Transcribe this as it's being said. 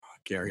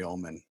Gary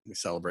Oldman. We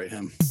celebrate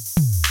him.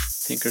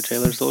 Tinker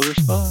Tailor Soldier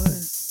Spy.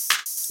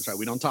 That's right.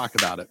 We don't talk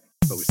about it,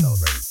 but we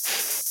celebrate it.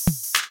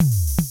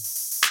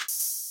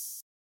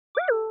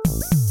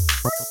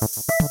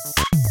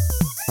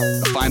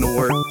 A final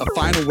word. A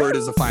final word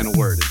is a final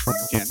word. You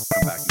can't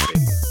come back and say it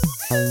again.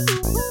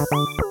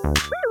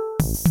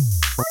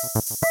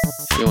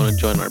 If you want to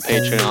join our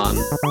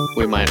Patreon,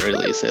 we might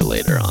release it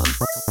later on.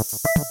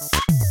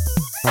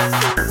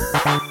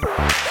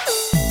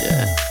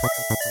 Yeah.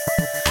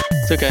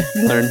 It's okay.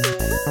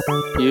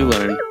 You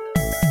learn.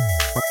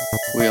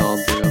 We all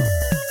do.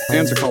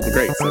 Fans are called the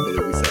greats, I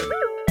believe we said.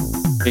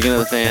 Speaking of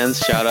the fans,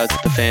 shout out to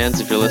the fans.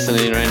 If you're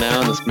listening right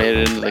now and this made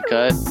it into the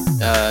cut,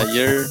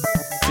 you're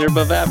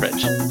above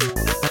average.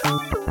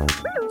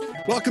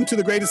 Welcome to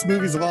the Greatest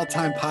Movies of All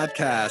Time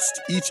podcast.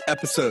 Each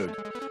episode,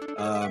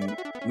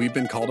 we've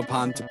been called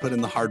upon to put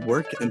in the hard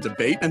work and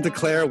debate and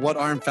declare what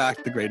are, in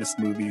fact, the greatest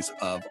movies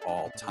of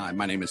all time.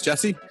 My name is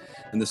Jesse,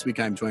 and this week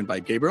I'm joined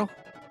by Gabriel.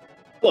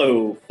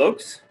 Hello,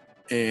 folks.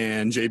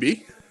 And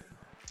JB.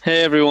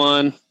 Hey,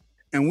 everyone.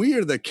 And we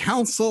are the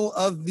Council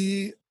of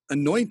the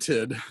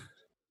Anointed.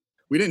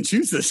 We didn't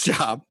choose this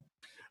job.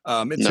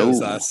 It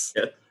chose us.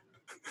 Yeah.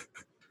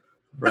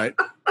 Right?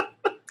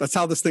 That's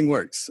how this thing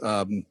works.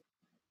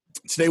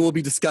 Today we'll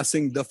be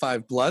discussing The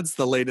Five Bloods,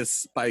 the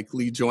latest Spike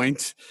Lee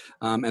joint.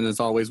 And as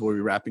always, we'll be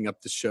wrapping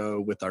up the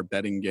show with our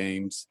betting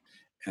games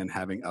and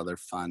having other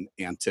fun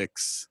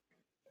antics.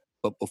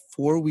 But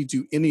before we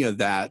do any of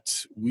that,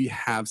 we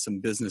have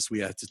some business we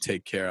have to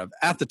take care of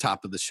at the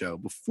top of the show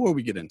before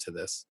we get into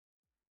this.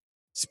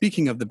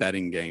 Speaking of the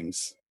betting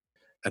games,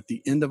 at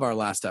the end of our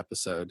last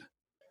episode,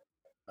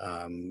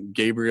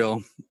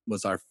 Gabriel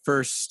was our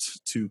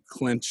first to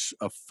clinch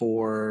a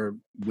 4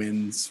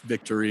 wins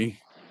victory.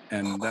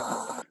 And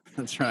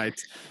that's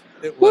right.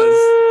 It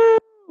was,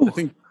 I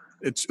think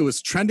it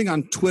was trending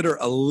on Twitter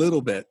a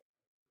little bit.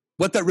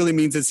 What that really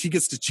means is he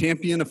gets to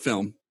champion a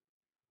film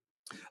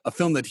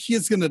that he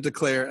is going to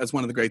declare as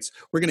one of the greats.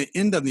 We're going to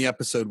end on the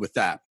episode with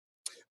that.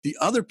 The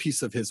other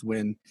piece of his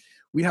win,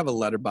 we have a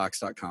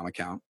letterboxd.com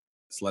account.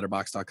 It's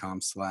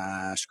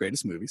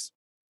letterboxd.com/greatest movies.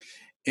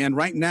 And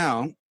right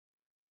now,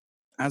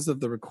 as of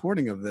the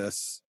recording of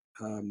this,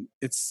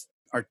 it's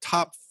our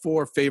top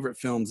 4 favorite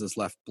films is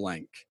left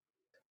blank.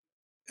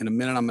 In a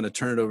minute, I'm going to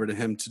turn it over to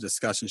him to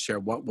discuss and share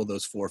what will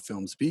those 4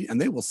 films be. And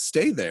they will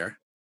stay there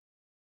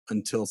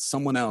until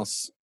someone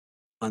else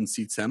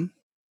unseats him.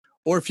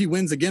 Or if he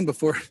wins again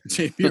before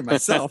JP or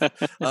myself,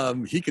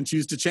 he can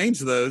choose to change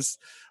those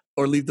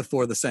or leave the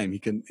 4 the same. He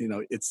can,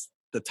 it's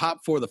the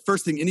top 4. The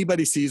first thing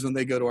anybody sees when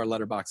they go to our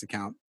Letterboxd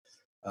account,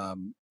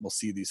 will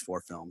see these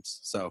 4 films.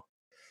 So,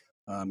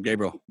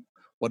 Gabriel,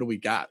 what do we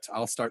got?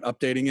 I'll start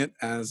updating it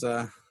as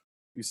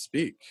we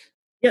speak.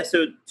 Yeah,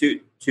 so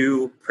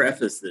to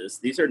preface this,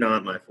 these are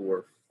not my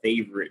 4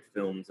 favorite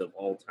films of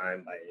all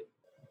time by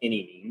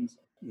any means.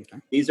 Okay.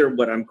 These are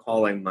what I'm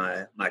calling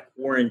my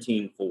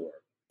quarantine 4.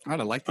 All right,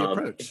 I like the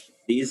approach.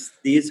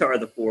 These are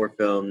the 4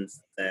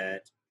 films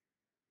that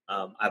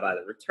I've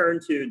either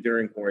returned to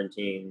during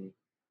quarantine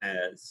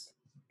as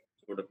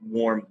sort of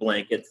warm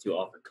blankets to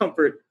offer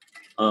comfort,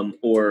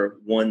 or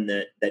one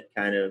that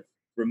kind of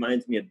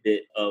reminds me a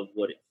bit of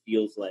what it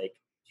feels like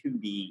to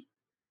be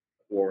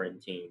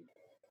quarantined.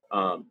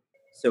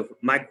 So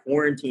my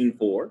quarantine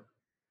 4,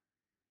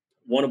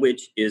 one of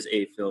which is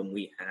a film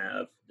we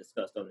have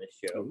discussed on this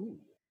show,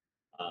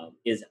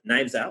 is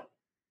Knives Out.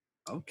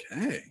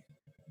 Okay.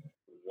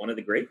 One of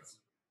the greats.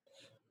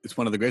 It's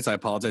one of the greats. I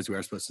apologize. We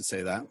are supposed to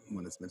say that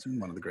when it's mentioned.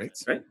 One of the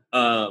greats. Right.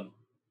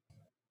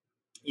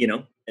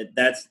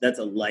 That's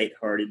a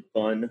lighthearted,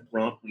 fun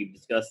romp. We've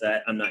discussed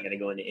that. I'm not going to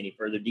go into any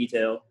further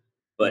detail.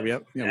 But we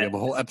have a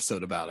whole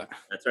episode about it.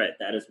 That's right.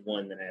 That is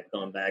one that I've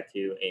gone back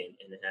to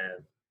and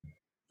have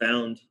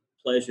found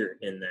pleasure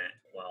in that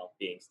while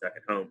being stuck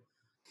at home.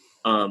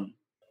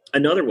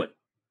 Another one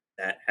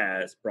that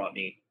has brought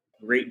me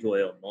great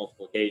joy on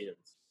multiple occasions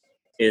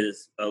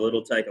is a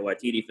little Taika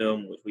Waititi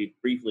film, which we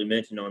briefly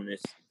mentioned on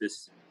this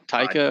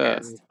Taika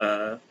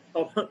podcast,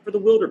 called Hunt for the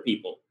Wilder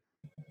People.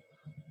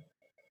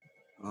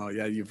 Oh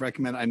yeah, you've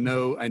recommended. I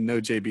know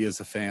JB is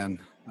a fan.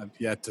 I've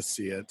yet to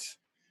see it.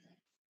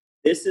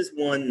 This is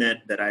one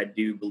that I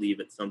do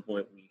believe at some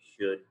point we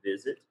should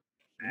visit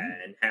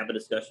and have a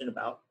discussion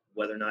about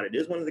whether or not it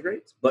is one of the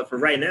greats. But for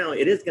right now,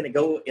 it is going to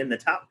go in the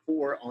top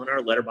 4 on our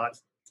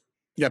Letterboxd.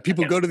 Yeah,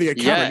 people go to the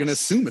account. They're going to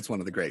assume it's one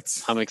of the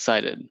greats. I'm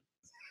excited.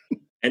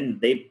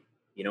 And they,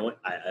 you know what?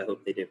 I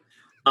hope they do.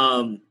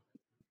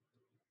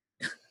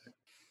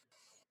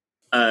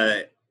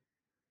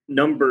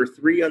 Number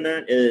 3 on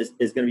that is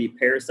going to be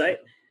Parasite,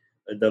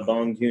 the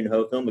Bong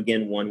Joon-ho film.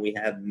 Again, one we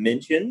have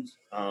mentioned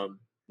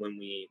when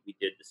we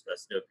did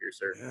discuss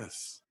Snowpiercer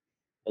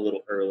a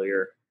little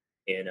earlier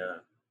in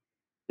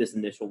this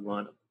initial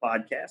run of the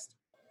podcast.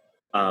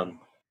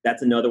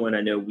 That's another one I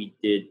know we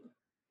did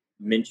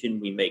mention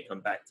we may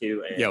come back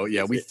to.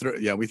 And we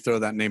throw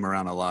that name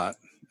around a lot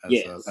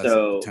as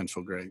a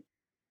potential great.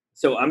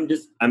 So I'm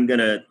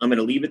gonna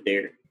leave it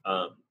there.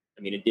 I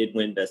mean, it did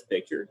win Best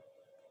Picture,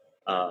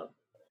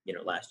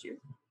 last year.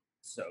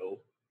 So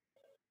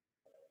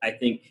I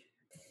think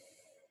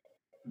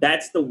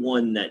that's the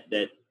one that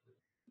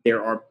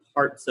there are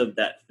parts of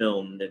that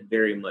film that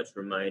very much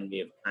remind me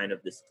of kind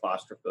of this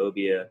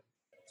claustrophobia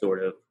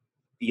sort of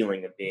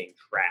feeling of being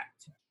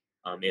trapped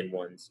in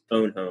one's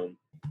own home.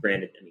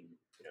 Granted, I mean,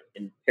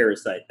 in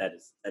Parasite,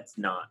 that's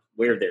not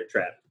where they're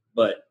trapped,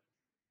 but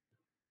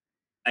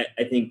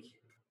I think,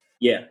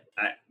 yeah,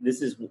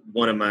 this is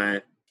one of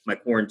my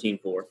quarantine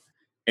 4,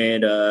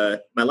 and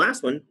my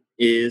last one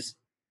is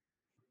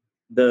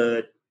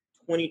the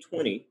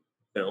 2020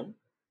 film,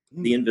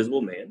 The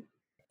Invisible Man.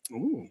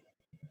 Ooh.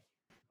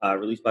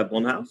 Released by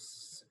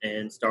Blumhouse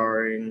and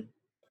starring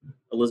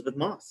Elizabeth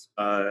Moss.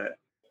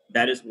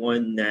 That is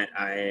one that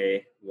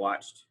I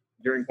watched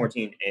during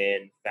quarantine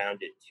and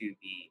found it to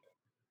be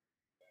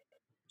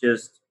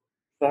just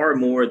far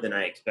more than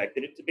I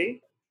expected it to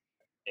be,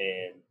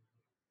 and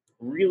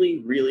really,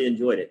 really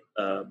enjoyed it.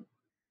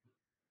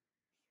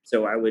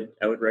 So I would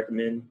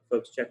recommend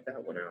folks check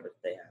that one out if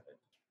they haven't.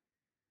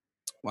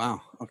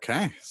 Wow.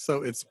 Okay.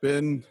 So it has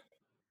been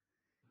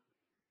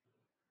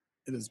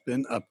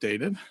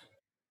updated.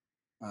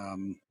 I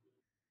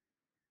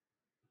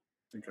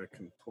think I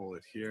can pull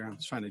it here. I'm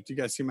trying to. Do you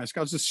guys see my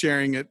screen? I was just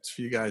sharing it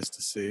for you guys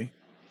to see.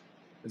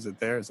 Is it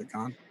there? Is it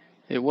gone?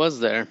 It was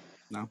there.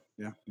 No.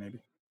 Yeah. Maybe.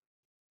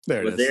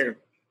 There it Was is. there?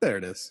 There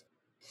it is.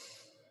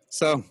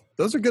 So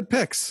those are good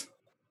picks.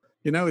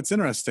 It's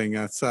interesting.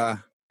 It's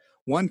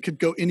one could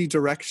go any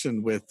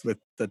direction with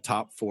the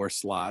top 4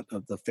 slot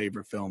of the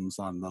favorite films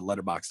on the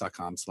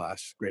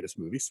letterboxd.com/greatest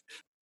movies.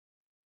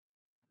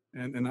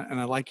 And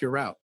I like your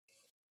route.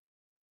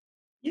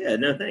 Yeah,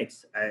 no,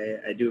 thanks.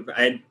 I do.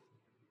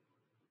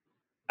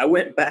 I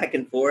went back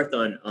and forth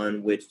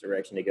on which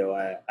direction to go.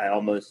 I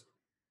almost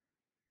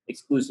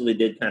exclusively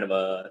did kind of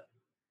a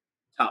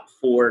top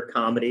 4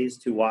 comedies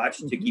to watch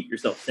to keep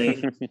yourself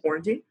sane in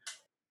quarantine.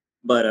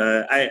 But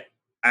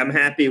I'm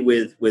happy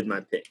with my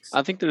picks.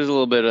 I think there's a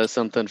little bit of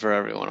something for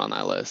everyone on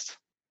that list.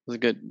 It's a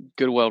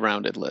good,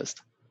 well-rounded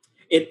list.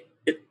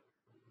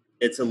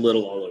 It's a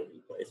little all over the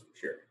place for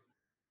sure.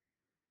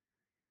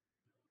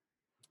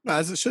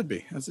 As it should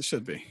be.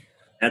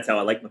 That's how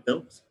I like my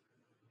films.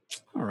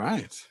 All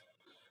right.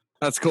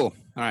 That's cool.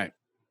 All right.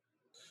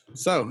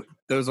 So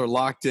those are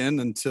locked in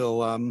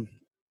until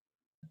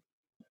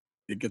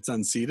it gets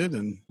unseated,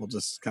 and we'll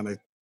just kind of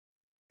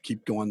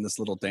keep going this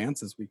little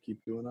dance as we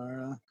keep doing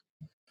our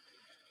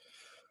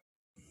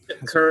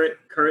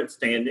current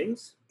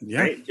standings.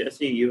 Yeah. Right,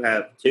 Jesse, you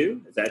have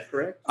 2. Is that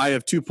correct? I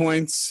have 2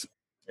 points.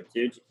 I have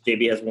 2.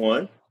 JB has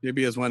 1.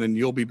 JB has 1, and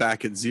you'll be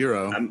back at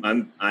 0.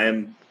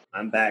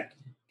 I'm back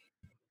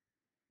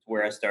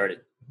where I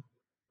started.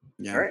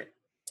 Yeah. All right.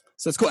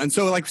 So that's cool. And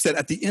so, like we said,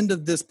 at the end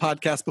of this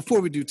podcast, before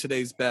we do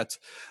today's bet,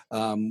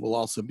 we'll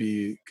also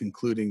be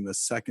concluding the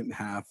second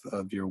half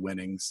of your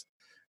winnings,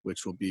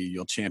 which will be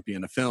you'll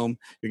champion a film.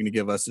 You're going to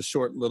give us a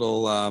short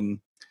little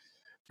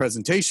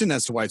presentation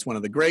as to why it's one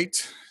of the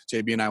great.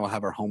 JB and I will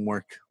have our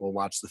homework. We'll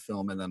watch the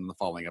film, and then in the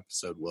following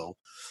episode, we'll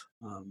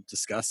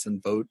discuss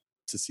and vote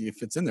to see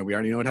if it's in there. We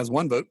already know it has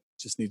 1 vote.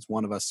 Just needs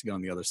one of us to get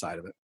on the other side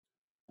of it.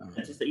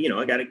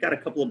 I got a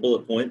couple of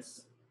bullet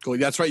points. Cool.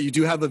 That's right. You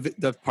do have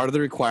the part of the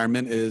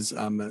requirement is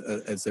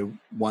as a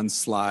 1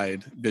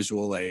 slide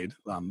visual aid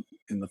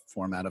in the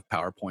format of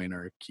PowerPoint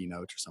or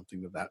Keynote or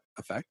something to that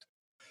effect.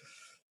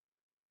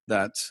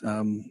 That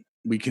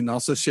we can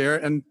also share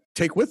and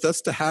take with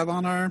us to have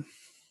on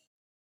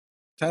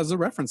as a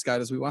reference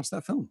guide as we watch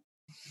that film.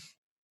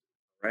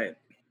 Right.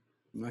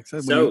 Like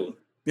I said, So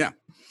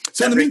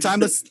in the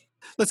meantime,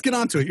 let's get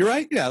on to it. You're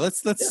right. Yeah.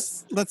 Let's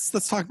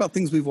talk about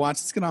things we've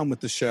watched. Let's get on with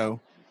the show.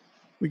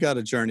 We got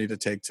a journey to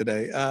take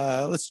today.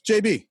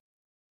 JB,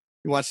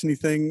 you watched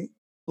anything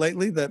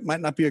lately that might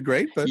not be a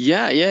great, but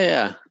Yeah.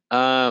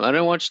 I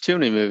didn't watch too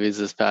many movies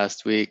this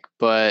past week,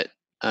 but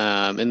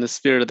in the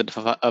spirit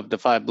of the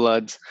Five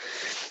Bloods,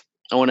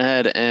 I went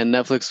ahead and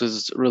Netflix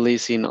was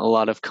releasing a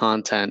lot of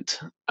content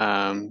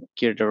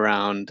geared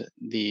around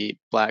the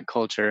Black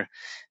culture,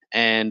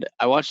 and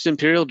I watched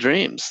Imperial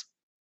Dreams.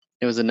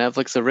 It was a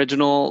Netflix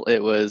original.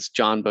 It was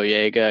John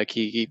Boyega,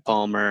 Keke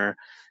Palmer,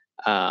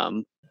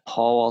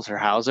 Paul Walter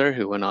Hauser,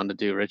 who went on to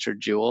do Richard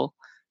Jewell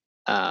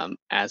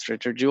as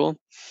Richard Jewell.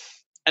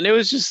 And it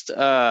was just,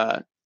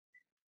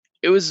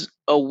 it was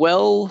a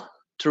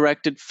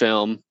well-directed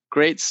film,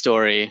 great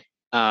story,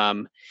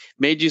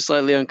 made you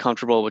slightly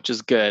uncomfortable, which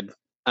is good.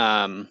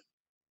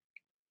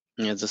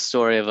 It's a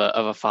story of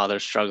a father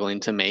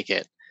struggling to make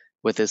it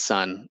with his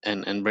son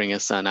and bring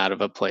his son out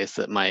of a place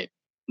that might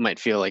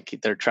feel like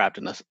they're trapped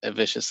in a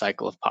vicious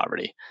cycle of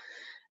poverty.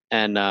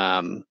 And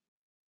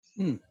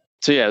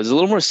so yeah, it was a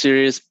little more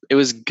serious. It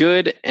was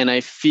good, and I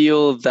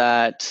feel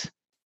that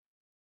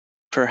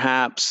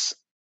perhaps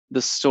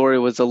the story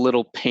was a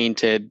little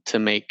painted to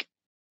make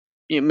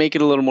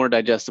it a little more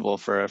digestible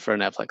for a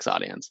Netflix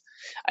audience.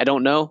 I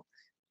don't know,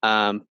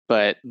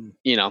 but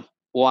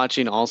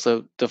watching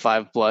also The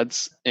Five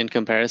Bloods in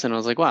comparison, I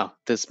was like, wow,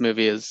 this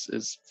movie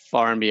is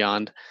far and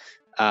beyond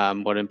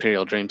what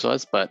Imperial Dreams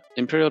was, but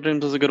Imperial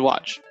Dreams was a good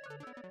watch.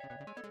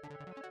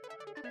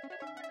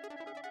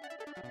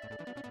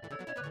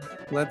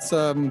 let's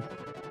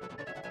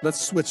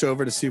switch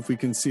over to see if we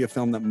can see a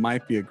film that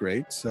might be a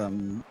great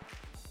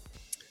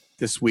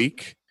this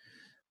week.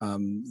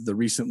 The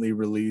recently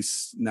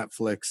released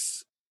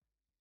Netflix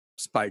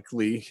Spike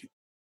Lee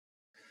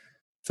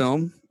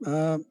film,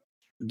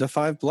 The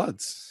Five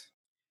Bloods.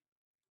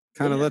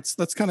 Kind of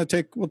let's kind of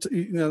take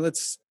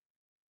let's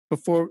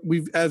before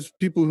we've as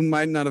people who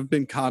might not have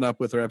been caught up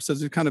with our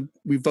episodes,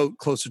 we vote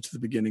closer to the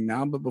beginning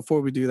now. But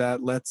before we do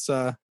that, let's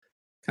kind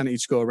of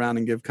each go around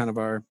and give kind of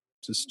our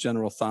just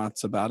general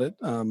thoughts about it.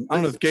 I don't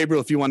know if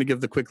Gabriel, if you want to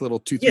give the quick little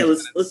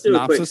 2-3 let's do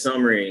a quick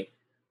summary.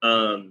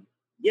 So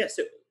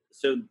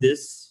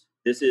this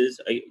is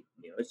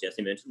as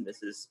Jesse mentioned,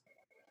 this is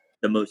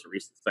the most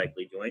recent Spike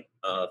Lee joint,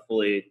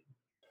 fully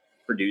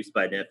produced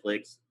by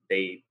Netflix.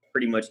 They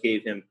pretty much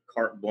gave him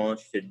carte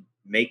blanche to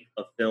make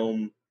a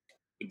film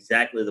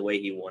exactly the way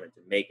he wanted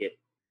to make it.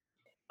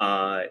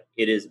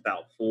 It is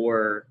about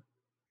 4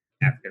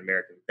 African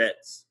American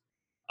vets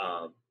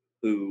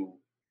who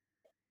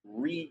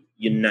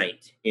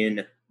reunite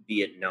in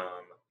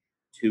Vietnam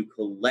to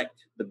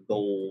collect the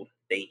gold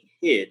they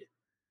hid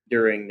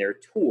during their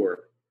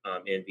tour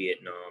in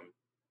Vietnam,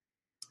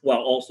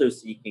 while also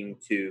seeking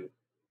to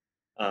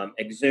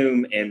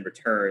exhume and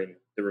return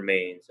the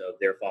remains of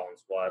their fallen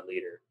squad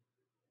leader.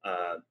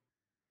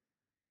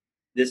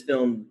 This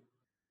film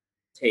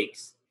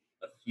takes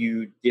a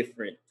few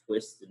different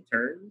twists and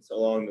turns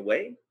along the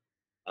way.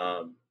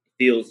 It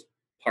feels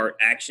part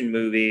action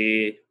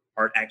movie,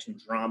 part action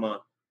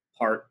drama,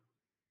 part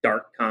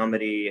dark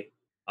comedy,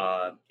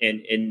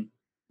 and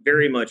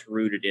very much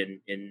rooted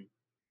in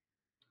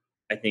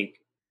I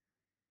think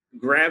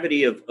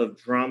gravity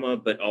of drama,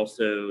 but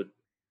also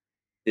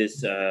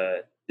this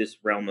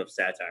realm of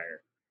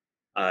satire.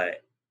 I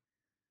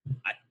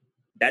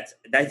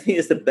think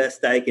it's the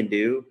best I can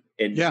do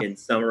in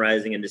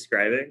summarizing and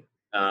describing.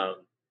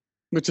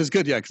 Which is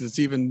good, because it's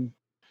even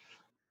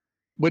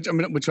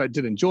which I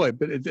did enjoy,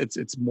 but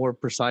it's more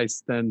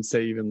precise than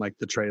say even like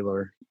the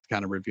trailer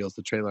kind of reveals.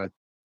 The trailer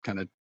kind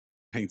of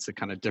paints a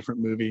kind of different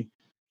movie.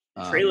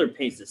 The trailer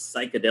paints a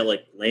psychedelic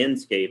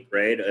landscape,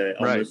 right?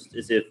 Almost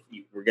as if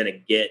we're going to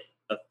get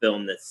a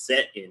film that's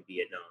set in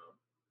Vietnam.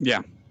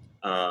 Yeah.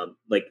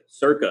 Like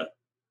circa,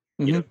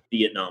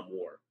 Vietnam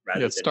War.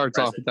 Rather it starts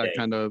off with that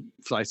kind of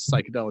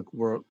psychedelic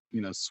world,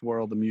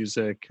 swirl, the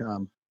music.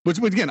 Which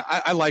again,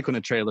 I like when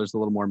a trailer's a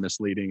little more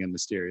misleading and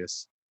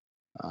mysterious.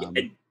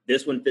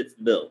 This one fits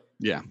the bill.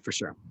 Yeah, for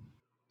sure.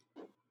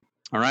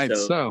 All right,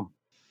 so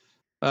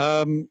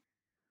JB,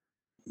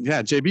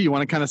 you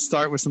want to kind of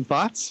start with some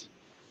thoughts?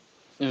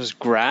 It was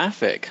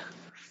graphic.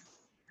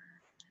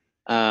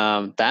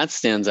 That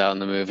stands out in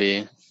the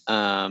movie.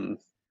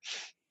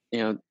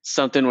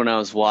 Something when I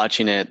was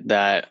watching it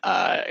that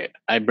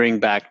I bring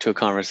back to a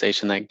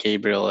conversation that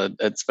Gabriel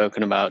had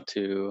spoken about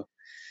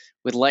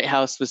with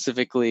Lighthouse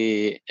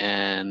specifically,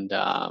 and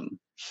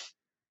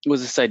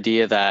was this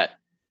idea that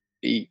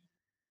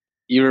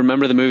you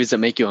remember the movies that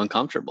make you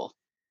uncomfortable.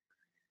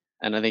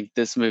 And I think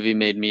this movie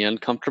made me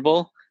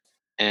uncomfortable,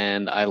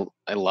 and I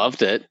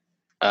loved it.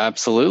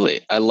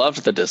 Absolutely. I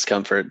loved the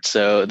discomfort.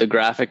 So the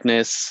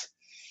graphicness,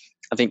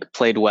 I think,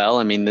 played well.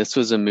 I mean, this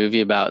was a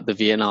movie about the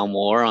Vietnam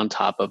War on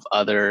top of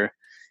other,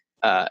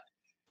 there's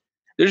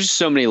just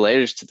so many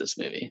layers to this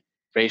movie.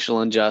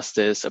 Racial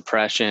injustice,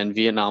 oppression,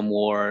 Vietnam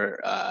War,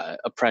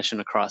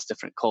 oppression across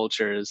different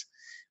cultures,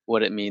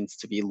 what it means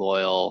to be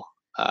loyal,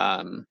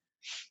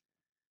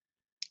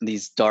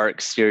 these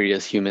dark,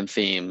 serious human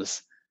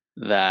themes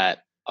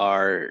that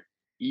are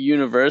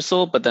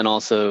universal, but then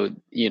also,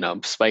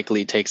 Spike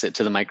Lee takes it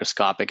to the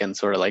microscopic and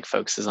sort of like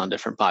focuses on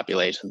different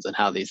populations and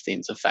how these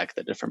themes affect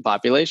the different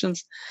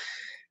populations.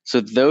 So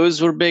those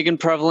were big and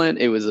prevalent.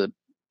 It was a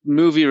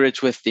movie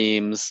rich with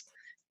themes.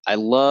 I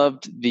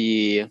loved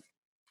the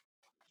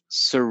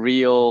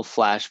surreal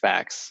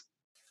flashbacks.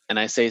 And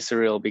I say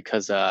surreal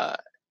because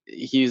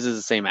he uses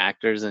the same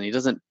actors and he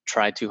doesn't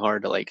try too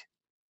hard to like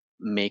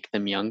make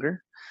them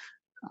younger.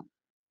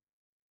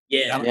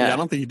 I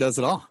don't think he does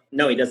at all.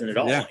 No, he doesn't at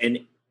all. Yeah.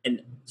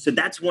 And so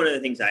that's one of the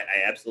things I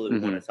absolutely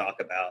want to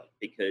talk about,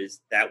 because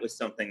that was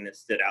something that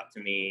stood out to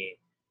me,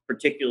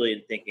 particularly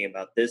in thinking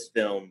about this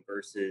film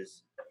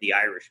versus The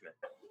Irishman.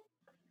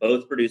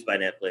 Both produced by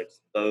Netflix,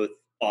 both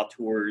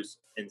auteurs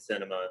in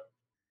cinema.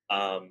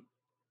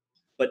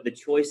 But the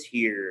choice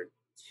here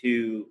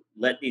to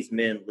let these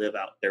men live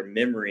out their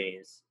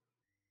memories,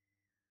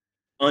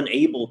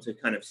 unable to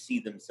kind of see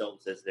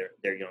themselves as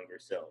their younger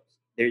selves.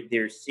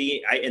 They're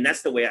seeing, and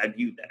that's the way I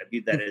viewed that. I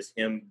viewed that as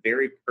him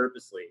very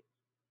purposely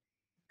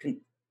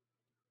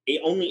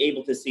only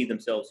able to see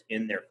themselves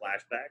in their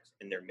flashbacks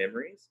and their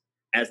memories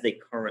as they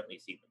currently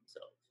see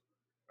themselves.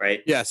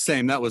 Right? Yeah,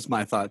 same. That was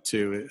my thought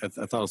too. I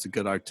thought it was a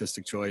good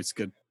artistic choice.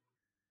 Good.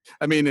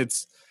 I mean,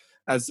 it's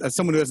as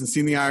someone who hasn't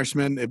seen The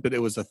Irishman, but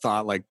it was a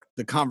thought. Like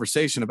the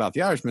conversation about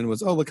The Irishman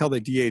was, oh, look how they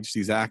de-aged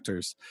these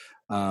actors.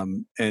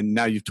 And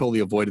now you've totally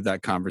avoided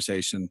that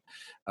conversation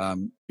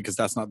because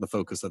that's not the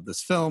focus of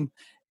this film.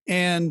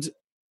 And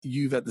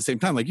you've at the same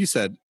time, like you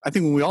said, I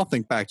think when we all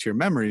think back to your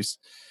memories,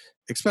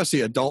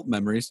 especially adult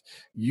memories,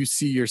 you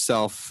see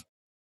yourself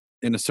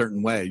in a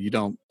certain way. You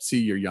don't see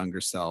your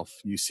younger self,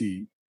 you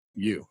see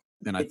you.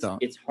 And I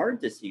thought it's hard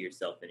to see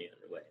yourself any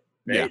other way,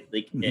 Yeah. right?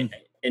 Like, Mhm.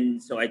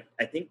 and so I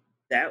think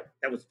that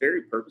was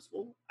very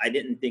purposeful. I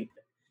didn't think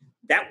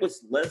that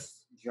was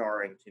less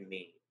jarring to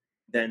me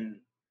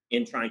than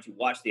in trying to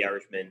watch The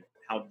Irishman,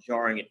 how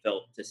jarring it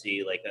felt to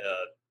see like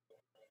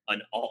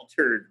an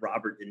altered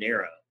Robert De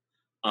Niro.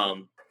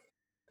 Um,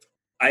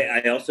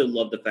 I also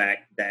love the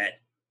fact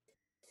that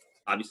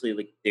obviously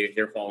like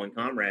their fallen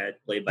comrade,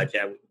 played by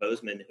Chadwick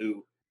Boseman,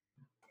 who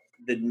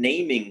the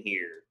naming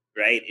here,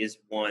 right, is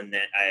one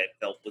that I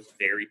felt was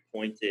very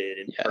pointed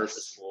and Yes.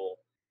 purposeful,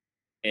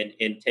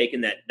 and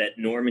taking that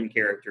Norman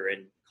character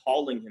and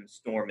calling him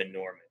Storm and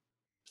Norman,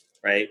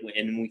 right?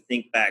 And when we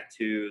think back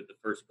to the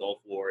first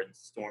Gulf War and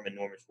Storm and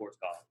Norman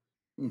Schwarzkopf,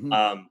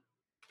 Mhm.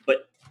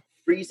 but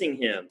freezing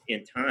him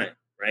in time,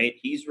 right?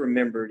 He's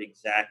remembered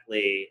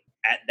exactly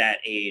at that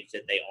age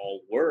that they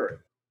all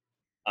were,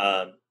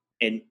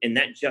 and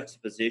that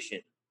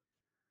juxtaposition,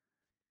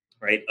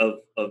 right,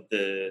 of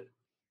the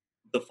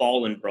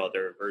fallen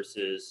brother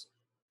versus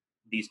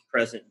these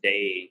present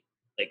day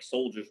like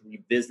soldiers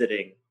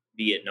revisiting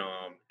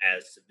Vietnam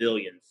as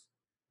civilians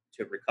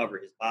to recover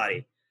his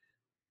body.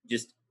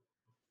 Just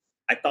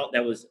I thought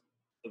that was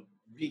a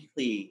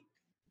really,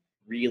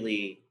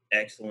 really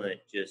excellent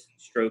just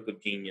stroke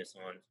of genius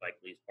on Spike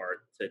Lee's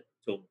part to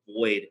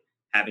avoid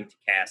having to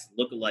cast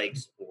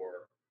lookalikes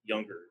or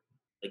younger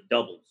like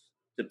doubles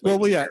to play Well,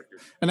 these yeah.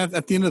 characters. And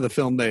at the end of the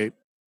film, they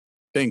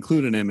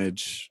include an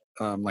image,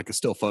 like a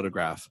still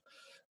photograph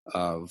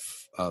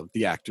of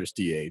the actors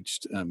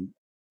de-aged,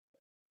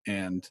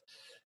 and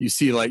you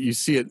see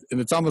it,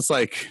 and it's almost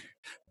like,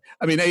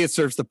 I mean, it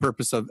serves the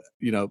purpose of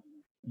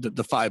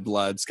the Five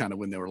Bloods, kind of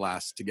when they were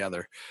last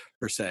together,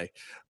 per se.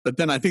 But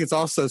then I think it's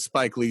also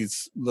Spike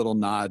Lee's little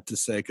nod to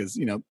say, because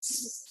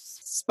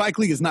Spike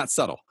Lee is not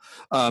subtle.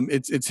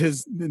 It's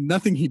his,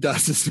 nothing he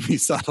does is to be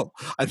subtle.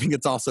 I think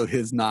it's also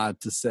his nod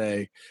to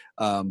say,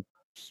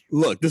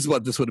 look, this is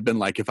what this would have been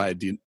like if I had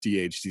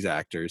de-aged these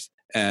actors,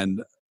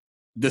 and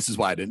this is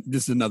why I didn't.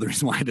 This is another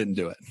reason why I didn't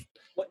do it.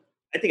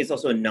 I think it's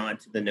also a nod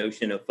to the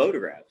notion of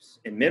photographs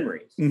and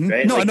memories, Mhm.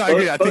 right? No, Like, I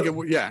agree. I think it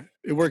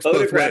works both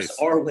photographs ways.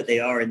 are what they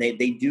are, and they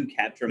do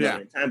capture a Yeah.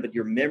 moment in time. But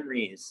your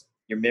memories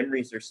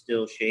are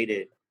still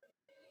shaded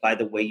by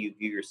the way you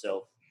view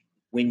yourself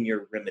when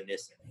you're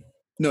reminiscing.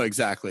 No,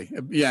 exactly.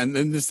 Yeah,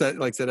 and this,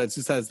 like I said, it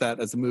just has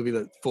that as a movie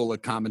that's full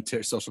of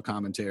commentary, social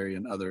commentary,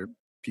 and other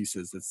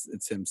pieces.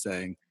 It's him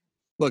saying,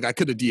 "Look, I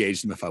could have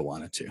de-aged him if I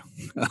wanted to.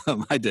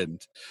 I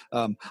didn't."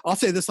 I'll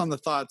say this on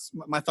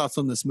my thoughts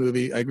on this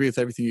movie. I agree with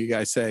everything you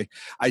guys say.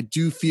 I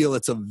do feel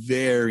it's a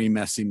very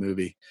messy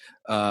movie,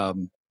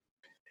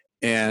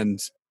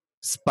 and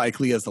Spike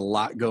Lee has a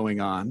lot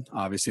going on,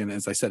 obviously, and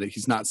as I said,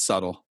 he's not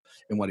subtle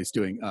in what he's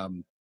doing.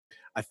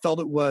 I felt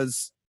it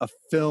was a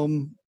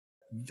film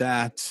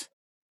that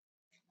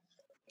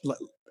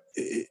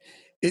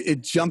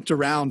it jumped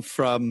around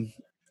from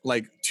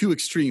like two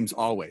extremes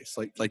always.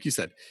 Like you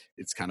said,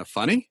 it's kind of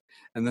funny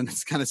and then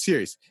it's kind of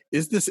serious.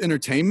 Is this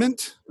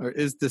entertainment or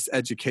is this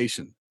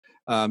education?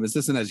 Is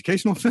this an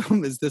educational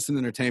film? Is this an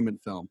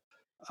entertainment film?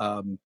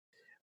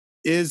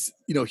 Here's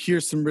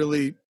some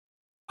really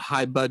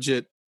high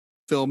budget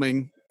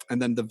filming,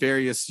 and then the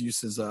various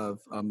uses of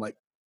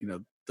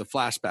the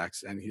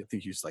flashbacks, and I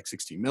think he used like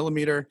 16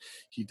 millimeter.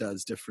 He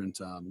does different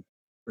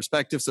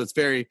perspectives, so it's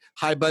very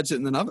high budget,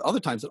 and then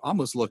other times it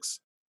almost looks,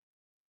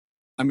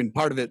 I mean,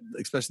 part of it,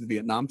 especially the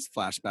Vietnam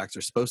flashbacks,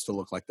 are supposed to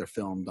look like they're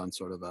filmed on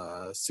sort of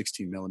a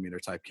 16 millimeter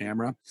type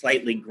camera.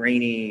 Slightly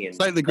grainy and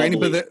but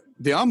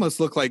they almost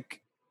look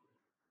like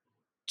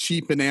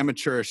cheap and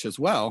amateurish as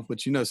well,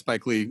 which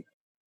Spike Lee,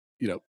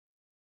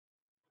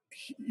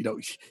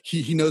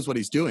 he knows what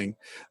he's doing.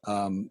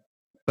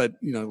 But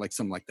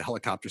like the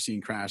helicopter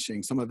scene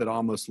crashing, some of it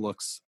almost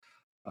looks,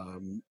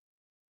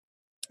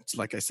 it's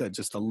like I said,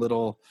 just a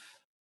little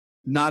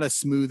not as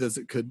smooth as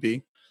it could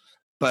be.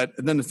 But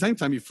then at the same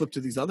time, you flip to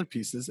these other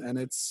pieces, and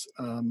it's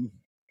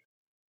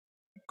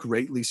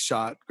greatly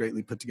shot,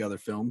 greatly put together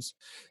films.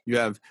 You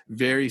have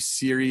very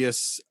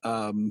serious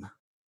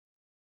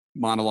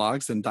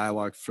monologues and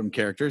dialogue from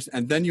characters,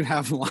 and then you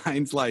have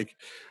lines like,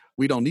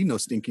 "We don't need no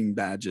stinking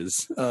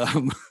badges,"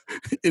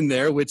 in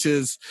there, which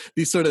is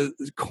these sort of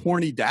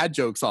corny dad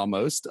jokes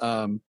almost.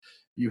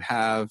 You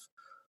have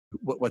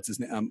what's his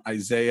name,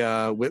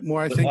 Isaiah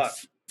Whitmore, I think,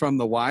 from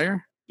The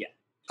Wire. Yeah.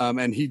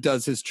 And he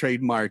does his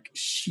trademark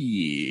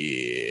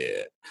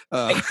shit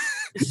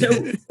So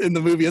in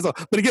the movie as well.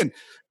 But again,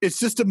 it's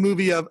just a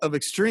movie of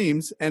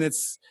extremes, and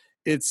it's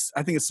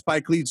I think it's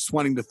Spike Lee just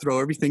wanting to throw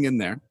everything in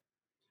there.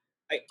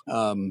 I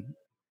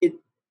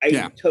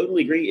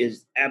totally agree. It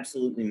is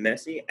absolutely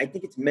messy. I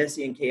think it's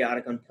messy and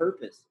chaotic on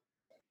purpose.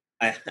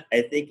 I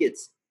think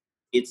it's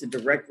a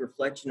direct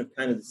reflection of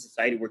kind of the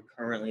society we're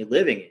currently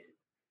living in,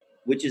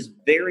 which is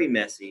very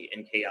messy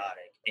and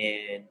chaotic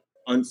and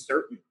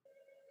uncertain.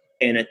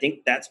 And I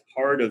think that's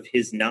part of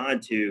his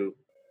nod to,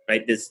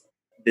 right, this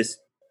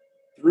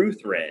through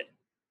thread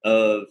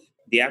of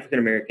the African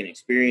American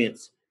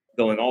experience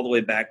going all the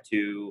way back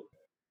to,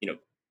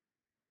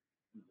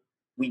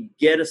 we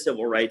get a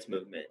civil rights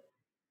movement.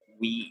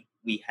 We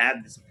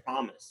have this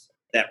promise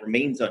that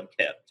remains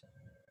unkept.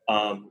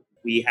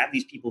 We have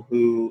these people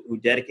who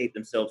dedicate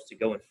themselves to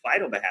go and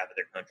fight on behalf of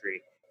their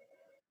country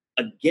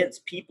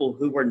against people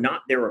who were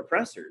not their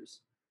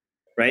oppressors,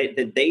 right?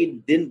 That they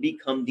then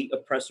become the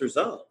oppressors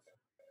of.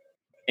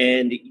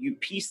 And you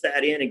piece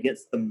that in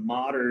against the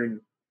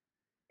modern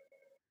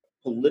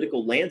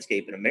political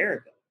landscape in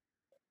America.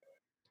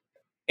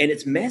 And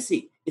it's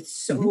messy. It's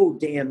so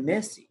damn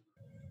messy.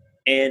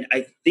 And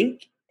I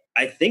think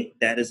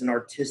that is an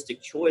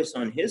artistic choice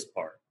on his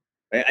part.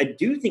 Right? I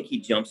do think he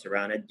jumps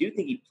around. I do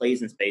think he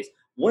plays in space.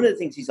 One of the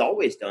things he's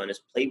always done is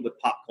played with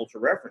pop culture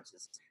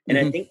references. And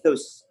I think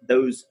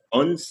those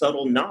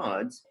unsubtle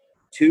nods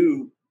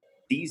to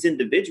these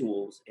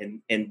individuals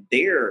and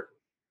their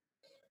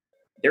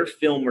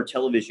film or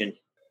television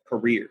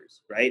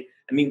careers, right?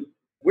 I mean,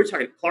 we're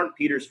talking Clark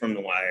Peters from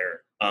The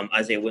Wire,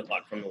 Isaiah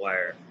Whitlock from The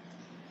Wire,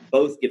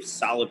 both give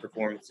solid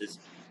performances.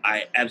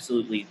 I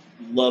absolutely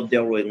love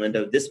Delroy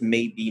Lindo. This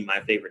may be my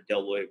favorite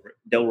Delroy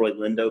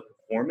Lindo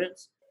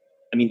performance.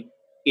 I mean,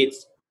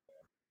 he's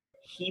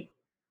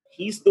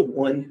the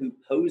one who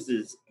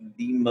poses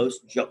the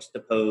most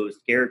juxtaposed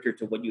character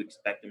to what you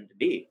expect him to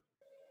be.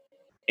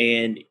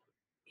 And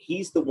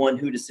he's the one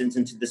who descends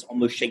into this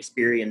almost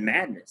Shakespearean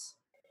madness,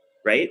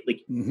 right?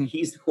 Like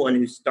he's the one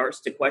who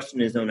starts to question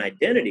his own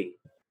identity.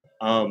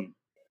 And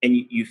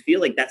you feel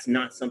like that's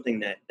not something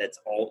that's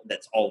all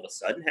of a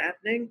sudden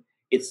happening.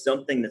 It's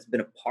something that's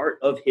been a part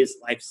of his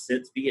life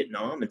since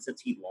Vietnam and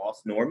since he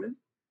lost Norman.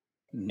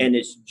 And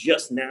it's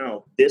just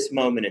now, this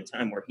moment in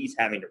time, where he's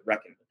having to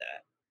reckon with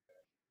that.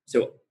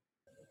 So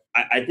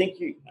I think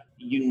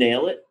you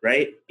nail it,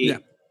 right?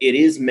 It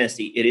is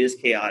messy. It is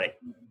chaotic.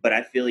 But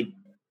I feel like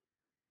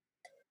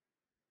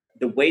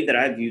the way that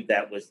I viewed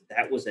that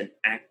was an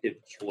active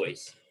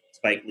choice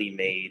Spike Lee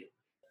made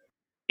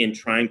in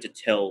trying to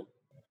tell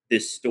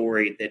this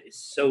story that is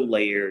so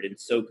layered and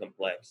so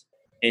complex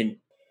and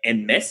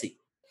messy.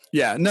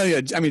 Yeah, no,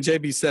 yeah. I mean,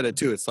 JB said it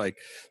too. It's like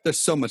there's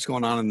so much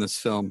going on in this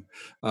film,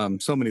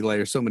 so many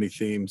layers, so many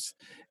themes,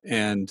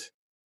 and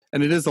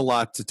it is a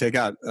lot to take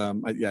out.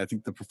 I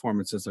think the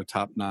performances are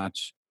top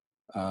notch.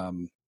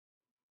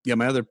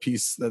 My other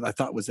piece that I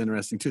thought was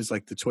interesting too is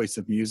like the choice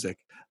of music.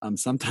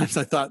 Sometimes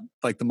I thought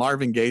like the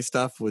Marvin Gaye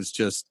stuff was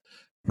just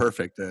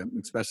perfect,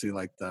 especially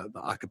like the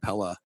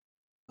acapella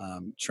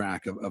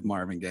track of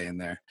Marvin Gaye in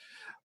there.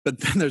 But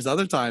then there's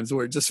other times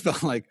where it just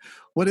felt like,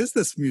 what is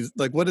this music?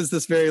 Like, what is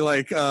this very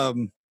like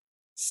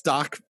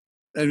stock?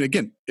 And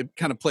again, it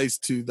kind of plays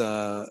to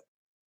the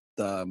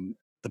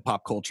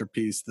pop culture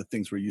piece, the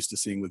things we're used to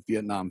seeing with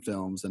Vietnam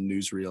films and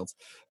newsreels.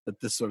 But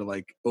this sort of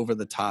like over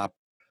the top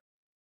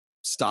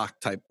stock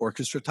type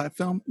orchestra type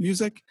film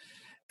music,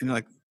 and you're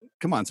like,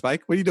 come on,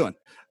 Spike, what are you doing?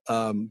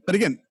 But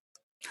again,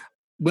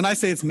 when I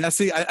say it's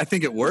messy, I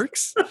think it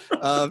works.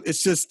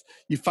 It's just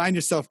you find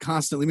yourself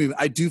constantly moving.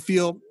 I do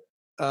feel.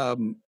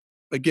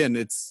 Again,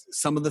 it's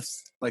some of the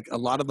like a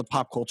lot of the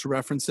pop culture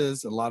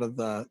references, a lot of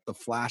the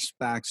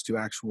flashbacks to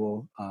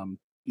actual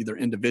either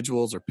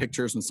individuals or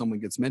pictures when someone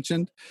gets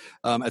mentioned.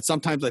 And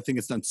sometimes I think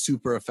it's done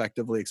super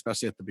effectively,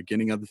 especially at the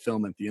beginning of the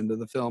film, at the end of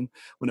the film.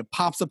 When it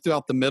pops up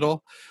throughout the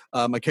middle,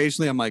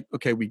 occasionally I'm like,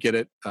 okay, we get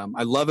it.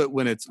 I love it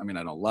when it's, I mean,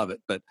 I don't love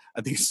it, but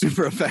I think it's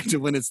super effective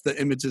when it's the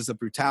images of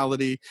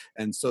brutality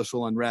and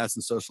social unrest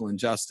and social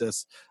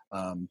injustice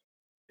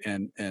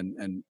and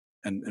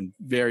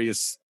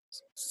various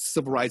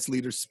civil rights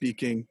leaders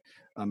speaking.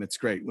 It's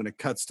great. When it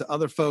cuts to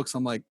other folks,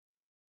 I'm like,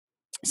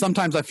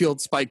 sometimes I feel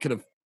Spike could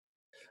have,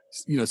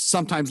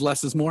 sometimes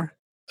less is more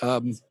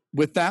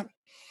with that.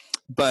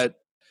 But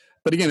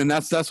again, and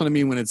that's what I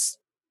mean when it's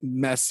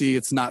messy,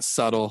 it's not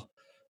subtle,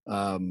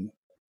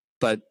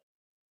 but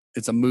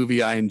it's a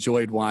movie I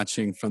enjoyed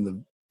watching from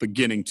the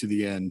beginning to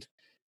the end.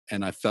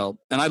 And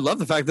I love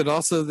the fact that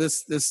also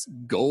this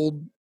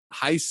gold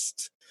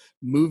heist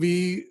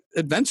movie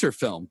adventure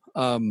film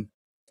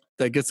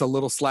that gets a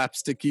little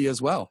slapsticky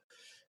as well.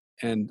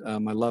 And I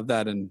love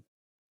that. And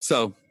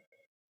so,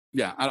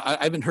 yeah,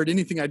 I haven't heard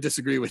anything I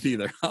disagree with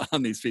either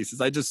on these pieces.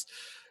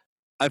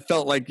 I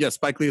felt like, yes,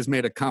 Spike Lee has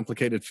made a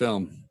complicated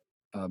film,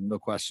 no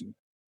question.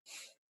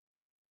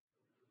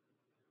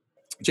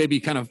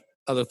 JB, kind of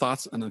other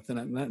thoughts? And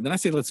then I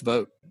say, let's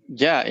vote.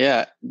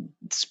 Yeah.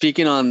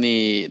 Speaking on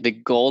the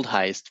gold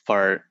heist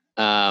part,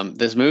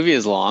 this movie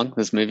is long.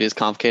 This movie is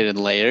complicated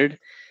and layered.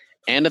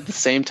 And at the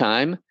same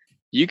time,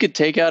 you could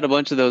take out a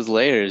bunch of those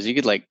layers. You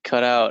could like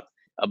cut out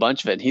a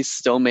bunch of it. And he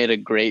still made a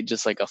great,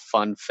 just like a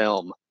fun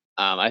film.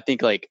 I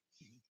think like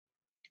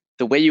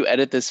the way you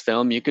edit this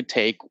film, you could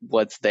take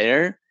what's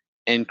there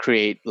and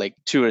create like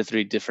 2 or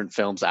 3 different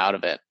films out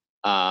of it,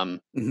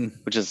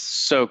 which is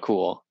so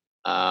cool.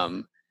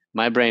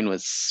 My brain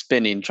was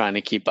spinning trying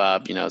to keep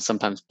up,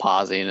 sometimes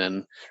pausing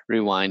and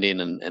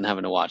rewinding and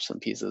having to watch some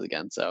pieces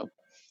again. So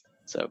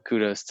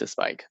kudos to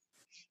Spike.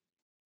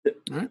 All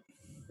right.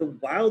 The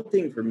wild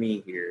thing for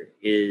me here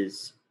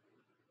is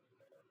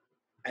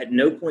at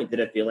no point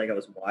did I feel like I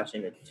was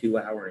watching a 2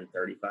 hour and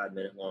 35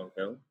 minute long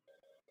film.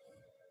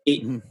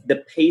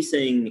 The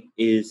pacing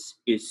is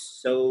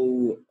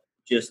so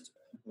just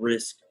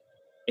brisk,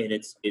 and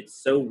it's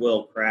so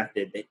well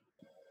crafted that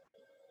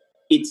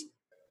it's.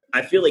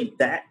 I feel like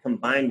that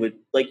combined with,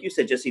 like you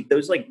said, Jesse,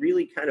 those like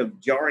really kind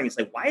of jarring. It's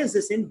like, why is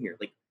this in here?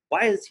 Like,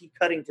 why is he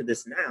cutting to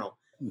this now?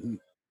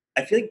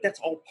 I feel like that's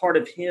all part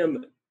of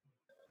him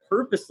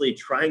purposely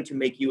trying to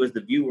make you as the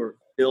viewer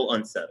feel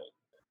unsettled.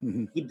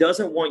 He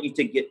doesn't want you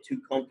to get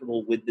too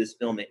comfortable with this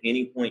film at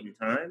any point in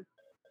time,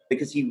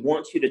 because he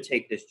wants you to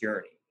take this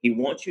journey. He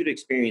wants you to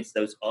experience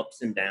those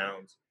ups and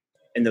downs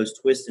and those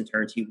twists and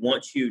turns. He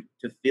wants you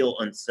to feel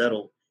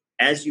unsettled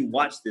as you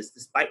watch this,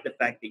 despite the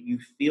fact that you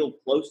feel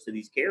close to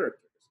these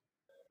characters,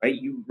 right?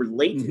 You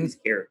relate to these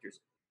characters,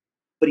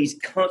 but he's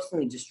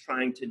constantly just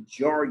trying to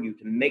jar you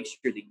to make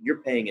sure that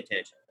you're paying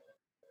attention.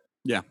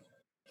 Yeah.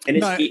 And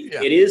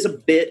it is a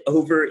bit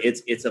over.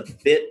 It's a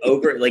bit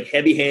over, like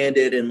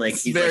heavy-handed, and like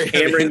he's like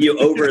hammering you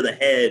over the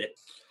head.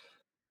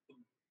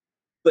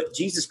 But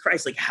Jesus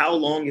Christ, like how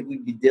long have we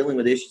been dealing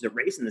with issues of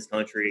race in this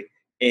country,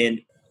 and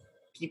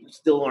people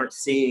still aren't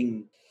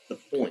seeing the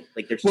point?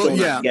 Like they're still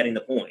not getting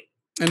the point.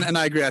 And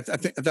I agree. I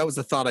think that was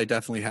the thought I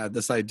definitely had,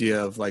 this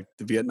idea of like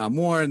the Vietnam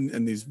War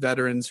and these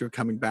veterans who are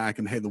coming back,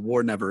 and hey, the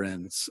war never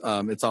ends.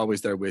 It's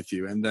always there with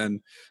you. And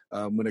then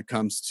when it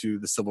comes to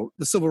the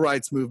civil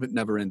rights movement,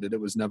 never ended.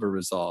 It was never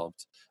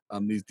resolved.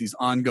 These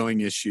ongoing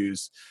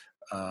issues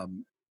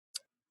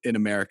in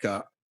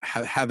America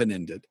haven't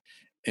ended.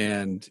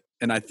 And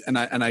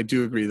I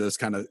do agree, those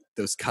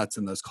cuts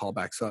and those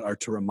callbacks are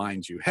to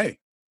remind you, hey,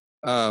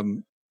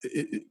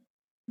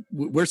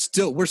 we're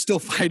still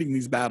fighting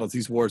these battles.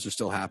 These wars are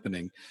still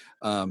happening,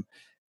 and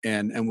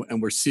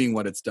we're seeing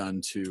what it's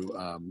done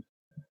to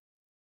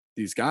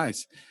these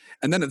guys.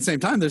 And then at the same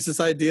time, there's this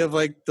idea of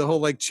like the whole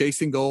like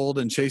chasing gold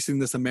and chasing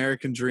this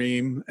American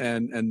dream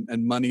and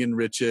money and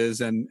riches,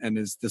 and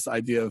is this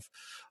idea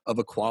of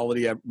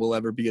equality will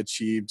ever be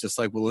achieved, just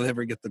like we'll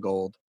never get the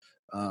gold.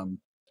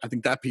 I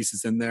think that piece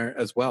is in there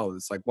as well.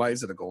 It's like, why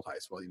is it a gold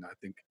heist? Well, I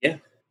think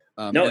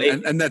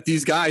and that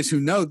these guys who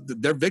know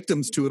that they're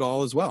victims to it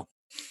all as well.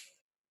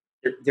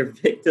 They're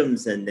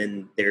victims, and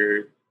then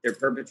they're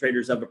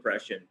perpetrators of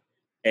oppression.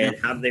 And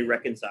how do they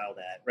reconcile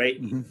that,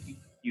 right?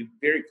 You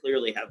very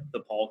clearly have the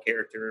Paul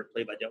character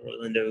played by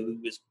Delroy Lindo, who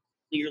was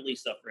clearly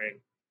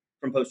suffering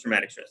from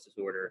post-traumatic stress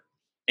disorder.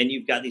 And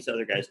you've got these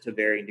other guys to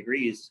varying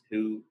degrees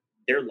who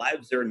their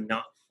lives are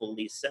not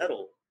fully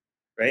settled,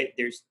 right?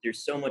 There's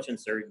so much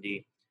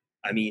uncertainty.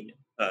 I mean,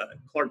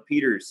 Clark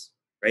Peters,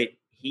 right?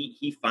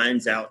 He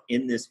finds out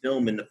in this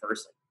film in the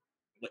first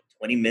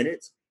 20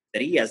 minutes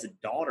that he has a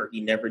daughter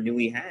he never knew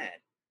he had,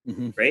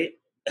 right?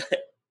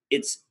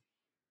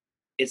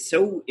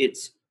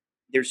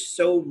 There's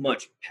so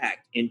much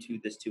packed into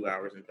this 2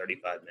 hours and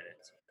 35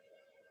 minutes,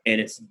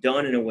 and it's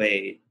done in a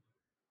way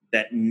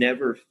that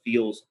never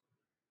feels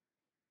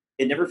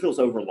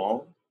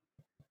overlong.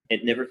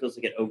 It never feels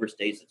like it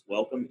overstays its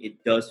welcome.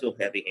 It does feel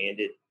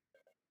heavy-handed,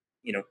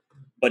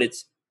 but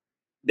it's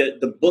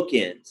the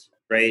bookends,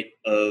 right,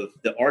 of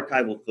the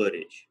archival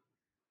footage.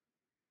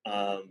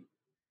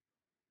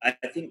 I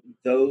think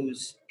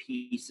those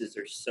pieces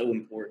are so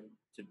important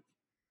to,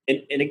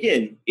 and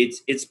again,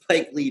 it's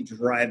Spike Lee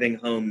driving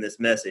home this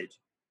message,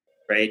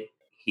 right?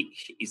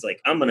 He's like,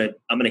 I'm gonna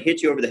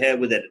hit you over the head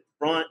with it at the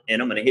front, and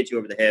I'm gonna hit you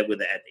over the head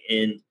with it at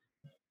the end.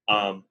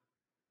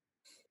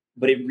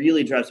 But it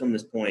really drives home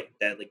this point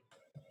that like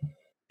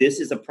this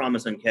is a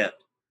promise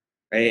unkept,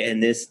 right?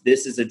 And this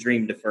is a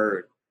dream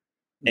deferred,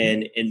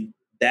 and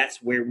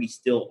that's where we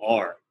still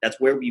are. That's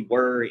where we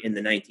were in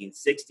the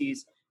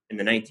 1960s, in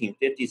the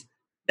 1950s.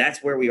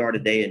 That's where we are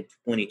today in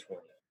 2020.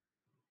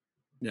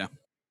 Yeah.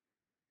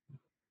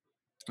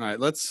 All right,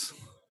 let's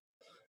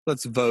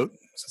vote.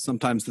 So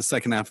sometimes the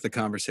second half of the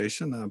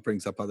conversation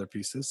brings up other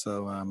pieces.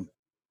 So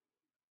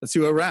let's see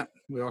where we're at.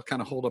 We all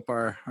kind of hold up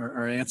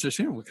our answers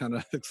here. We'll kind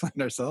of explain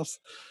ourselves.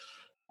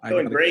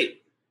 Going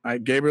great. All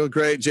right, Gabriel,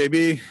 great.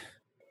 JB,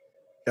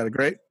 got a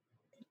great.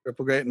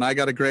 Triple great. And I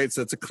got a great.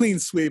 So it's a clean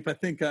sweep. I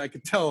think I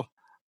could tell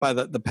by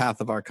the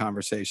path of our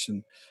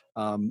conversation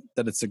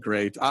that it's a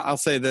great. I'll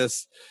say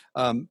this.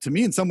 To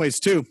me, in some ways,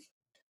 too,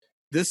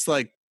 this,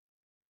 like,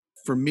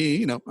 for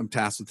me, I'm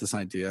tasked with this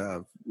idea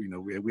of, we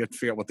have to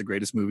figure out what the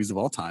greatest movies of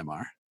all time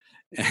are.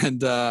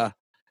 And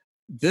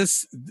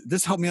this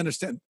helped me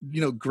understand,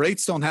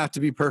 greats don't have to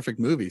be perfect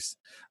movies.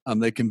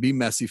 They can be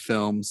messy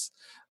films.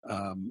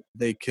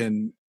 They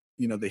can,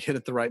 they hit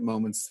at the right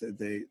moments.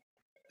 They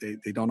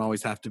don't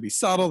always have to be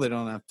subtle. They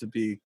don't have to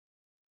be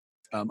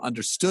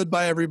understood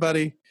by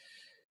everybody.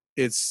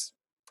 It's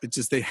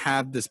just, they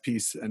have this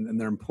piece and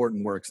they're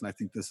important works. And I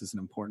think this is an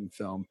important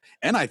film.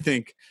 And I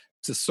think,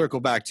 to circle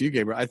back to you,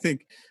 Gabriel, I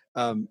think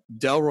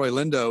Delroy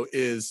Lindo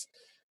is,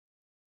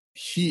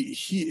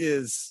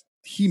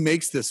 he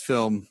makes this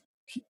film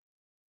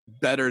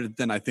better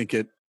than I think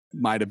it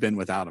might have been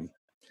without him.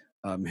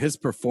 His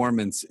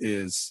performance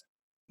is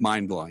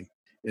mind-blowing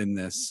in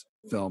this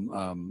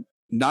film.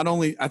 Not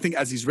only, I think,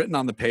 as he's written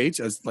on the page,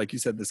 as, like you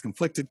said, this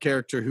conflicted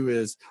character who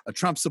is a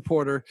Trump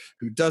supporter,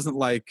 who doesn't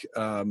like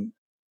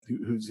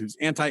who's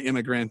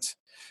anti-immigrant,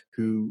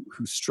 who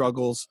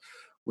struggles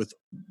with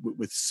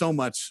so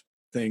much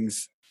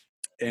things.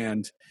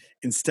 And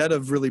instead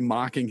of really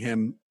mocking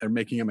him or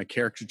making him a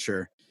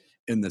caricature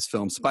in this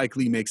film, Spike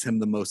Lee makes him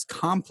the most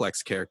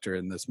complex character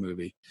in this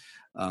movie.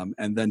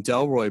 And then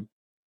Delroy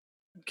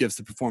gives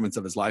the performance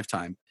of his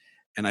lifetime.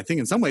 And I think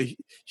in some way,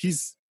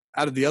 he's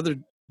out of the other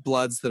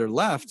Bloods that are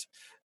left,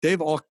 they've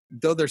all,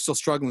 though they're still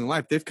struggling in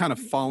life, they've kind of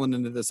fallen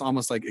into this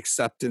almost like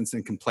acceptance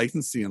and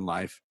complacency in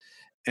life.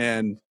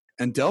 And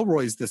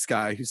Delroy's this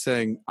guy who's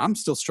saying, I'm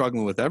still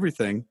struggling with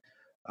everything.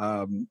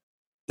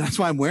 That's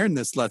why I'm wearing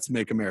this "Let's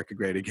Make America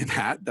Great Again"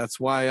 hat. That's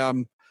why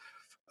I'm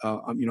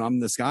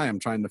this guy. I'm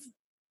trying to,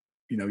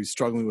 he's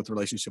struggling with the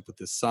relationship with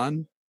his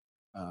son.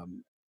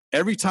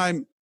 Every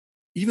time,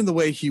 even the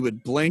way he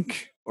would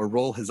blink or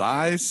roll his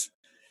eyes,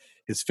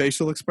 his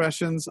facial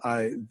expressions,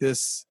 I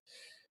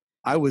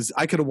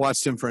could have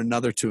watched him for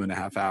another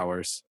 2.5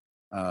 hours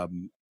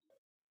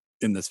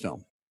in this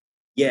film.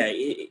 Yeah,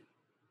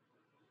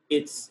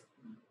 it's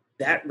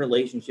that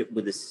relationship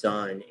with his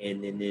son,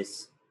 and then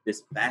this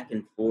back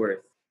and forth.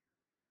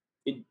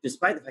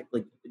 Despite the fact,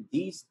 like,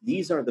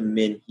 these are the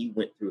men he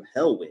went through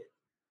hell with,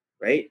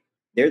 right?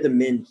 They're the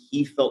men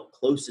he felt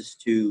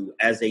closest to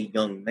as a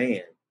young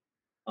man,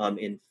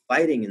 in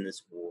fighting in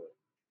this war,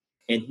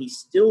 and he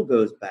still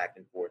goes back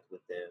and forth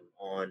with them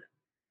on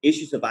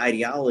issues of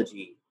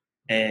ideology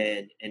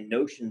and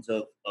notions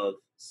of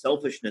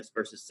selfishness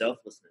versus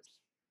selflessness,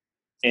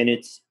 and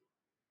it's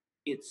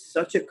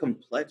such a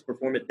complex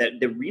performance that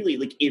really,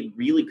 like, it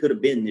really could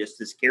have been just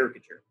this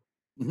caricature,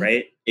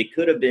 right? It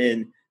could have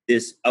been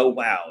this, oh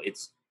wow,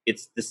 it's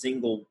the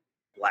single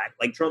black,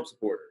 like, Trump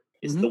supporter.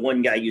 It's the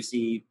one guy you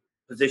see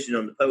positioned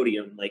on the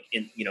podium, like,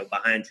 in,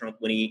 behind Trump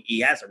when he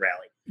has a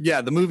rally.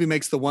 Yeah, the movie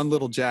makes the one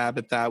little jab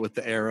at that with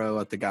the arrow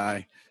at the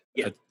guy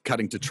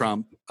cutting to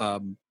Trump.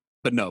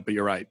 But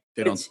you're right.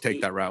 They don't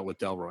take that route with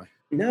Delroy.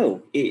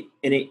 No,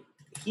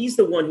 he's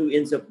the one who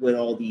ends up with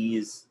all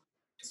these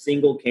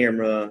single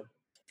camera,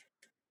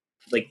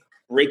 like,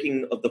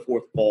 breaking of the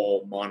fourth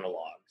wall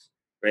monologues,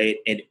 right?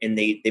 And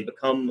they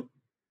become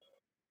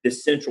the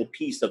central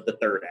piece of the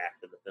third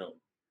act of the film,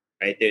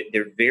 right?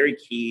 They're very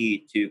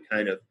key to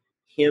kind of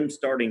him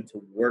starting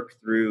to work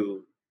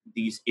through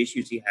these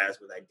issues he has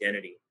with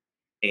identity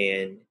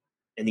and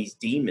these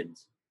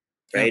demons,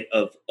 right?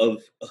 Yeah.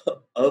 Of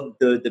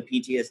the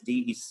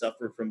PTSD he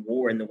suffered from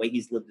war and the way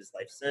he's lived his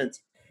life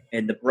since,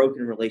 and the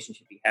broken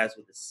relationship he has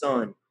with his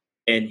son,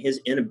 and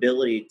his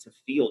inability to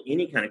feel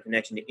any kind of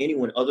connection to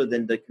anyone other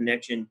than the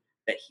connection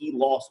that he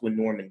lost when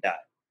Norman died.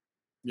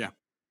 Yeah.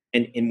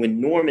 And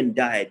when Norman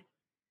died,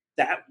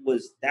 that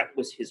was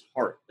his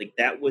heart. Like,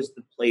 that was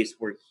the place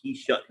where he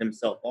shut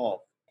himself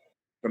off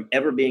from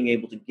ever being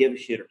able to give a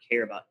shit or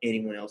care about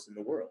anyone else in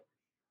the world.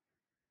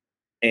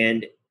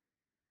 And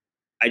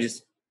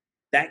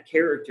that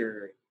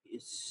character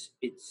it's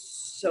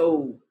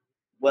so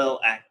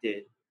well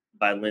acted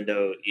by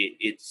Lindo.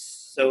 It's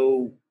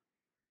so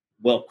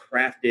well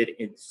crafted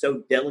and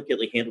so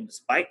delicately handled,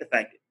 despite the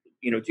fact that,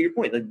 to your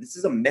point, like, this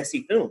is a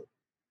messy film.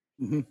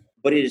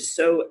 But it is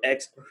so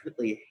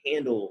expertly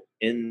handled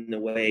in the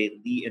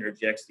way Lee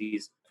interjects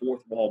these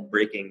fourth wall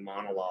breaking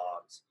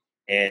monologues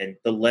and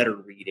the letter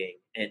reading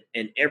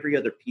and every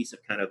other piece of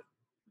kind of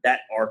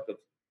that arc of,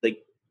 like,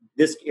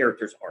 this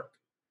character's arc.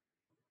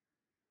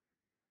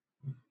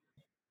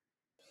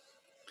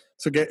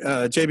 So,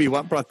 JB,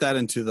 what brought that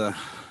into the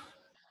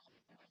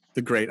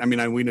great? I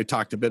mean, we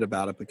talked a bit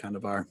about it, but kind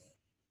of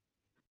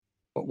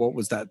what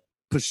was that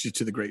pushed you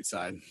to the great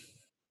side?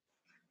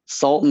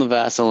 Salt in the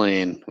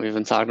Vaseline. We've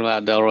been talking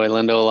about Delroy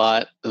Lindo a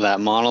lot. That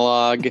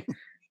monologue, it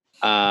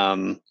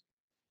was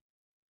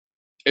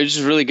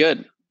just really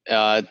good.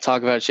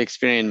 Talk about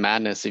Shakespearean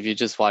madness. If you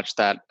just watch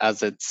that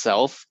as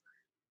itself,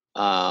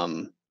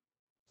 in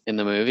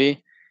the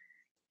movie,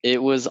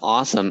 it was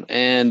awesome.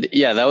 And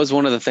yeah, that was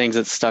one of the things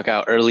that stuck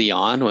out early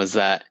on, was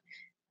that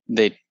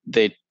they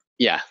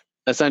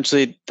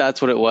essentially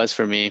that's what it was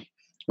for me,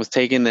 was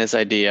taking this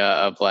idea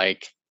of,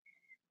 like,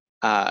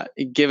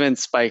 given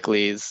Spike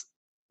Lee's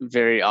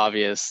very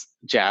obvious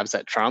jabs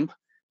at Trump,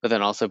 but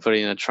then also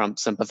putting a Trump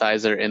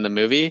sympathizer in the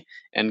movie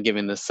and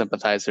giving the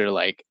sympathizer,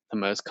 like, the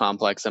most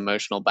complex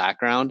emotional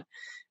background,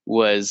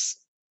 was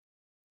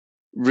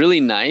really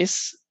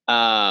nice.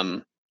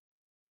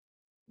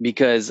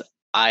 Because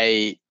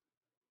I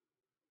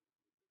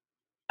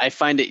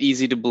find it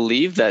easy to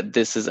believe that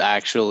this is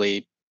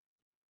actually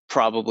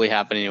probably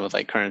happening with,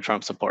 like, current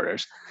Trump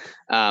supporters.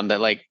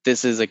 That, like,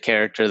 this is a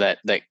character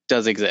that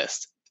does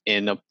exist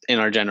in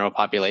our general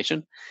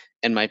population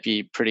and might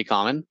be pretty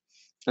common.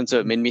 And so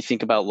it made me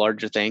think about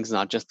larger things,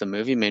 not just the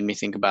movie. It made me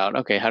think about,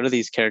 okay, how do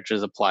these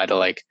characters apply to,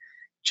 like,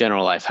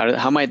 general life?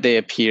 How might they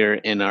appear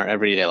in our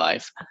everyday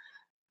life?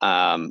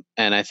 And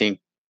I think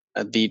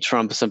the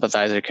Trump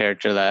sympathizer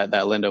character that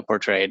Lindo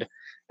portrayed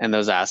and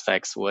those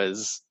aspects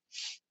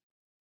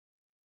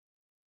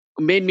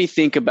made me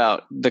think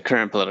about the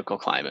current political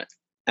climate.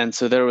 And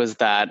so there was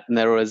that, and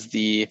there was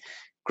the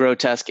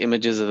grotesque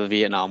images of the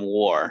Vietnam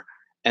War.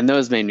 And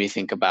those made me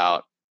think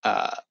about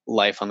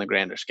life on the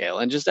grander scale.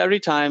 And just every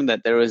time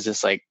that there was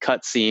this like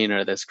cut scene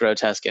or this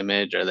grotesque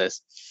image or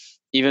this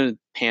even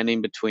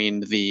panning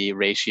between the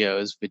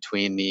ratios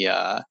between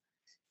the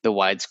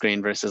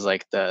widescreen versus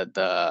like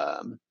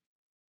the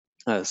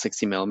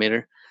 60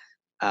 millimeter,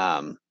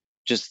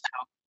 just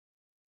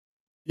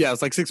Yeah,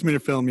 it's like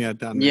 6-minute film. Yeah,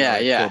 down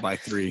there, yeah,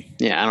 like yeah, 4:3.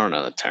 yeah. I don't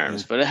know the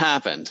terms, but it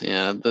happened.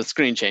 The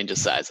screen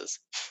changes sizes.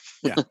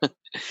 Yeah.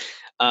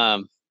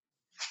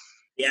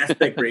 The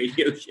aspect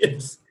ratio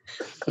shifts.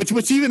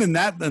 Which even in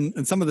that,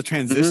 and some of the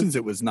transitions,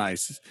 it was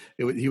nice.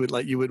 You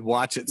would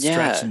watch it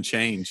stretch Yeah. and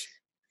change.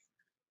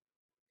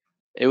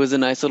 It was a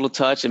nice little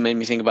touch. It made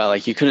me think about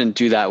like you couldn't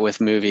do that with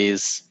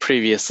movies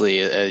previously.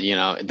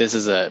 This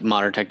is a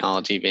modern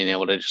technology, being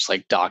able to just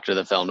like doctor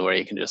the film to where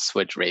you can just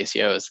switch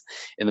ratios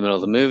in the middle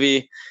of the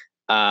movie.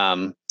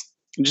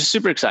 Just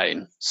super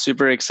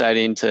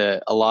exciting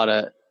to a lot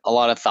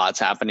of thoughts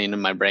happening in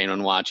my brain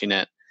when watching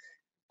it.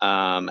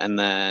 And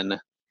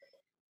then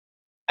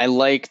I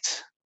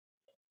liked,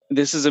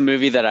 this is a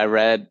movie that I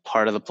read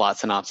part of the plot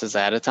synopsis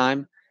ahead of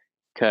time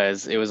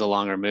because it was a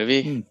longer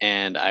movie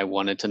and I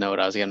wanted to know what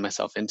I was getting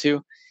myself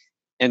into.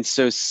 And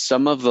so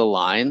some of the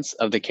lines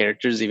of the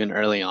characters, even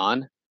early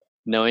on,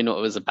 knowing what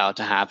was about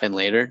to happen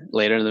later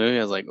in the movie,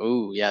 I was like,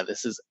 oh yeah,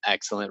 this is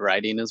excellent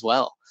writing as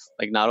well.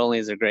 Like not only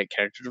is there great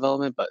character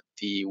development, but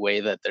the way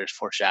that there's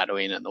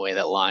foreshadowing and the way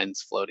that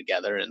lines flow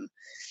together and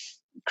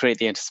create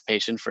the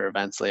anticipation for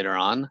events later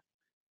on.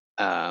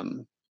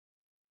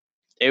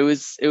 It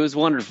was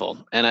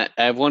wonderful. And I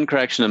have one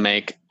correction to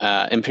make.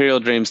 Imperial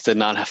Dreams did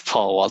not have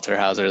Paul Walter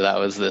Hauser. That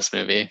was this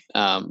movie.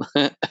 I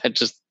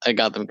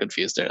got them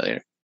confused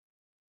earlier.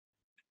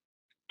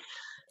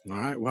 All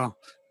right. Well,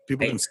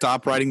 people can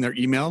stop writing their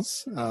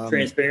emails.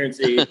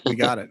 Transparency. We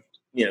got it.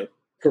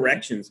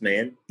 Corrections,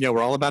 man. Yeah,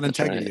 we're all about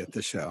integrity at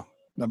this show.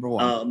 Number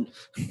one.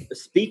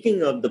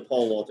 Speaking of the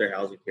Paul Walter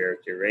Hauser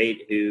character, right,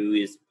 who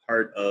is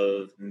part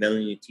of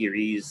Melanie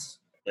Thierry's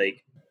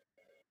like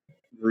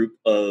group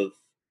of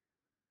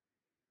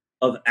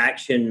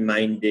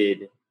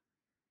action-minded,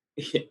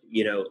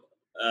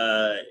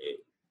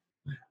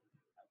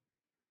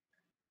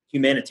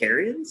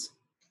 humanitarians.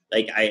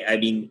 Like I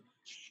mean,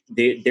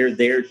 they're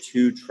there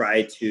to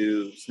try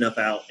to snuff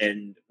out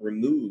and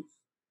remove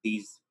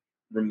these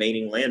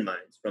remaining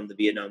landmines from the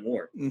Vietnam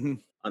War. Mm-hmm.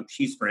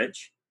 She's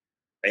French,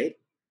 right?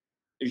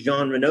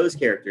 Jean Reno's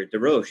character,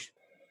 Desroches,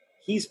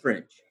 he's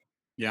French.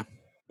 Yeah.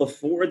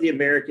 Before the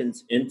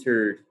Americans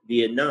entered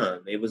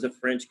Vietnam, it was a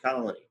French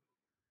colony,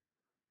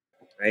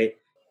 right?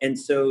 And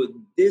so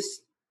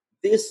this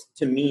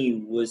to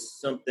me was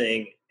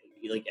something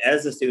like,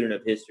 as a student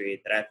of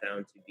history, that I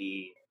found to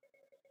be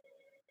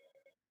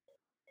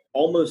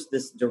almost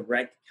this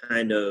direct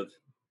kind of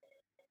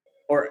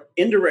or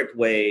indirect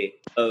way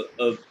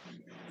of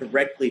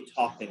directly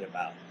talking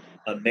about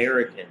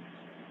American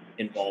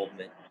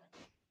involvement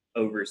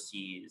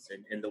overseas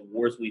and the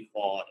wars we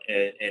fought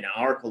and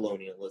our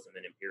colonialism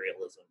and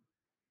imperialism,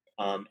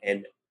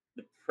 and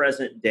the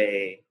present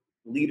day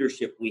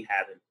leadership we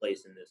have in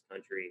place in this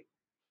country.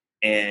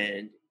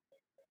 And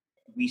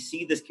we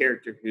see this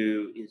character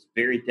who is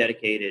very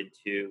dedicated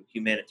to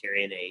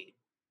humanitarian aid,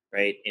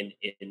 right? In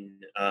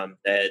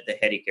the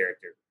Hetty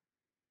character,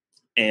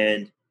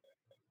 and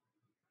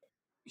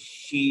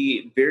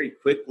she very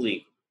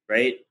quickly,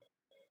 right,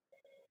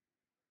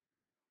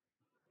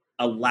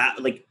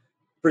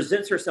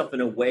 presents herself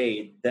in a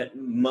way that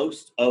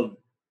most of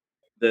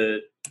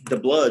the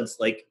Bloods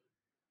like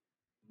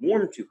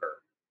warm to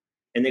her,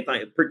 and they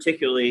find,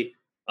 particularly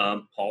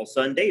Paul's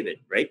son David,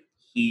 right?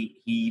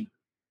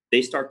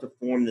 They start to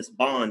form this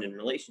bond and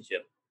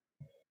relationship.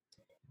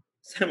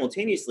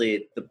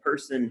 Simultaneously, the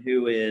person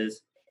who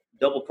is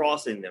double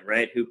crossing them,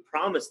 right, who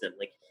promised them,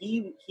 like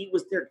he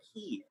was their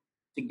key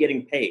to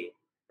getting paid,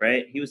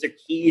 right? He was their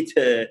key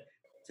to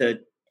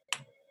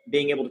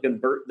being able to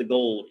convert the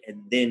gold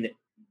and then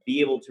be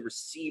able to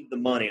receive the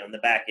money on the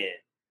back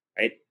end,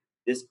 right?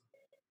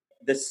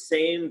 The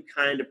same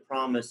kind of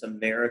promise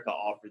America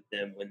offered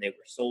them when they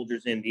were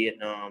soldiers in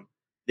Vietnam.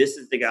 This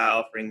is the guy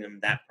offering them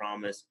that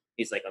promise.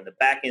 He's like, on the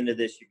back end of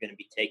this, you're going to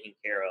be taken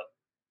care of.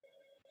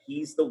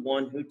 He's the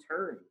one who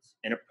turns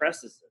and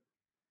oppresses them,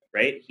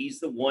 right? He's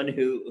the one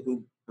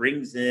who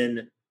brings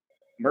in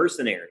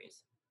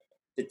mercenaries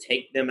to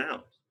take them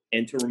out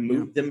and to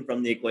remove them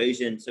from the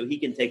equation so he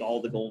can take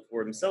all the gold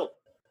for himself.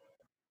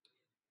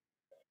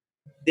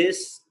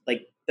 Those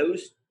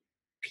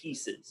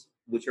pieces,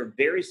 which are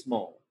very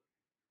small,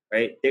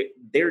 right?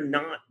 They're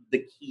not the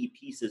key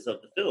pieces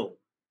of the film.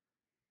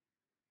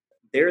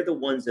 They're the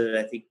ones that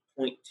I think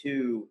point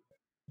to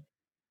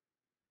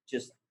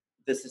just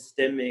the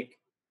systemic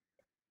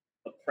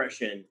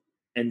oppression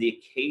and the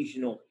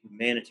occasional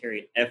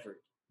humanitarian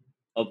effort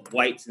of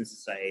whites in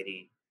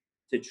society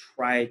to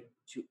try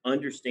to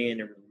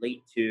understand and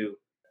relate to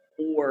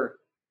or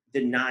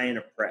deny and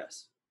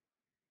oppress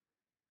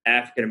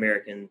African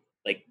American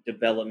like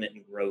development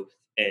and growth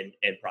and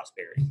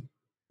prosperity.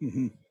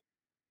 Mm-hmm.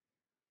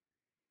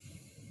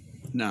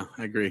 No,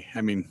 I agree.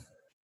 I mean,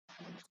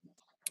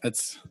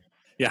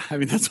 Yeah, I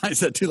mean that's why I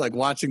said too. Like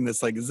watching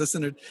this, like, is this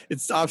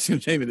it's obviously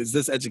entertainment. Is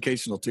this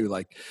educational too?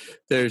 Like,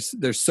 there's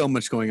so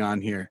much going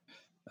on here,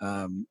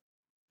 and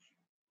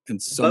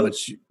so Both.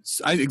 much.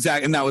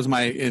 Exactly, and that was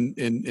my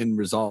in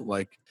result.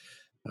 Like,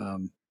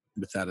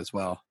 with that as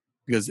well,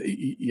 because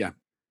yeah,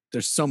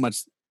 there's so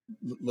much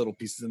little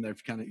pieces in there. If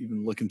you kind of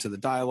even look into the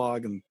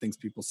dialogue and things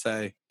people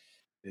say,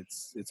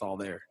 it's all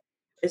there.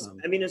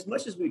 I mean, as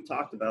much as we've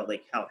talked about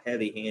like how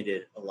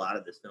heavy-handed a lot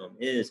of this film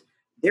is,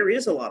 there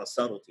is a lot of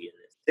subtlety in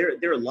this.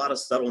 There are a lot of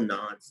subtle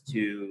nods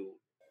to,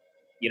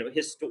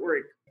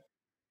 historic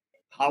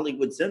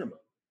Hollywood cinema,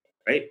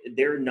 right?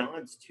 There are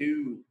nods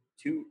to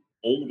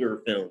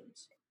older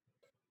films,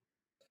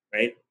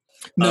 right?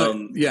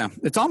 No, yeah,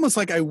 it's almost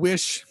like I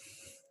wish.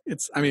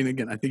 I mean,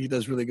 again, I think he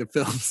does really good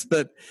films,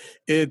 but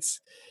it's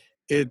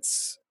at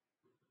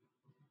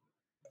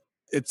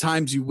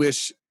times you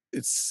wish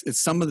it's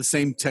some of the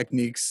same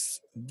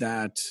techniques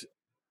that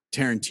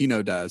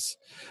Tarantino does,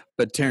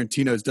 but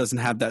Tarantino's doesn't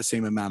have that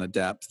same amount of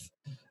depth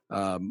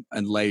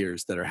and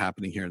layers that are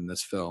happening here in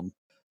this film.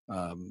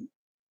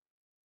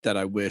 That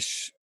I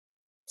wish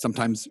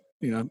sometimes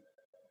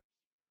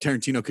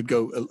Tarantino could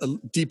go a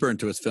deeper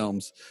into his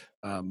films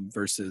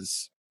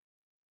versus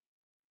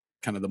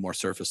kind of the more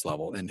surface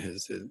level in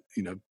his.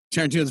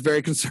 Tarantino's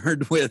very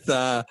concerned with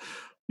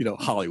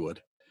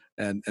Hollywood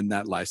and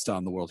that lifestyle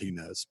in the world he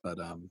knows, but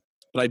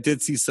I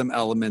did see some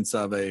elements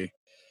of a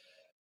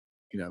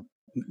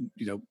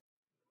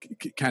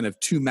kind of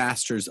two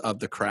masters of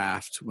the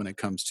craft when it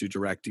comes to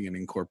directing and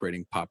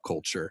incorporating pop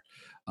culture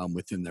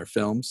within their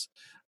films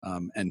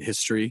and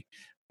history.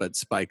 But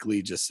Spike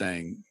Lee just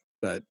saying,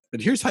 but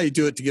here's how you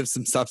do it to give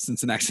some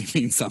substance and actually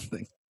mean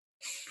something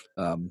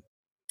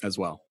as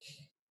well.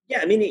 Yeah,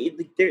 I mean,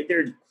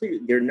 they're clear.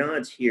 There are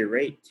nods here,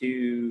 right,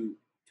 to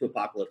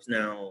Apocalypse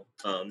Now.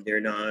 There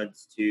are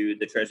nods to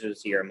The Treasures of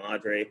Sierra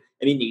Madre.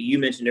 I mean, you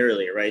mentioned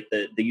earlier, right,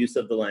 the use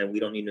of the line, "We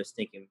don't need no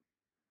stinking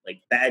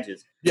like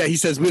badges." Yeah, he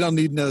says we don't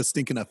need no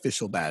stinking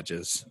official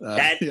badges.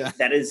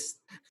 That is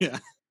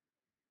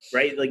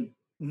right. Like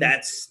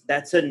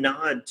that's a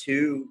nod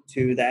to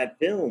that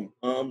film.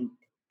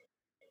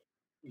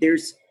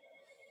 There's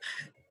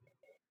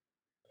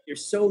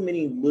so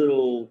many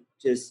little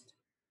just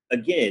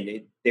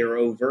again they're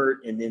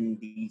overt, and then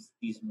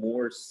these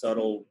more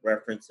subtle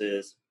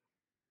references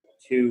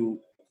to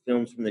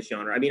films from the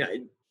genre. I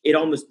mean, it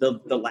almost the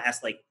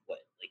last like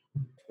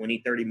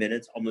 20-30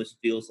 minutes almost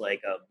feels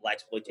like a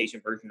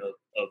blaxploitation version of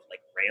like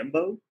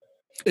Rambo.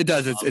 It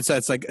does. It's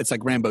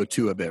like Rambo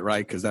 2 a bit,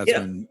 right? Because that's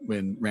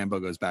when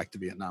Rambo goes back to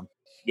Vietnam.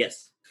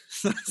 Yes.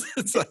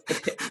 It's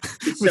like,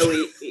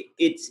 so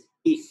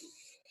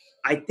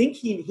I think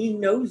he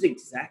knows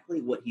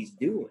exactly what he's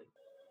doing.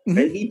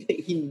 Right?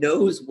 He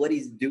knows what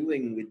he's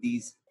doing with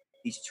these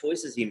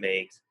choices he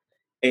makes.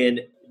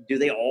 And do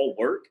they all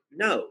work?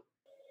 No.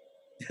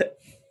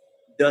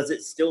 Does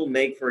it still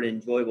make for an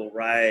enjoyable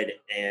ride,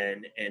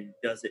 and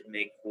does it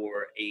make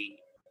for a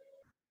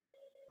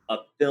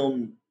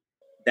film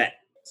that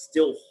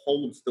still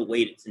holds the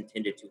weight it's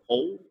intended to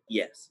hold?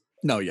 Yes.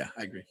 No, yeah,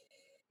 I agree.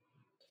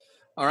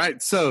 All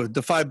right, so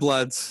Da 5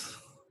 Bloods,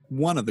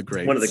 one of the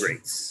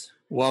greats.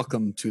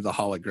 Welcome to the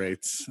Hall of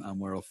Greats,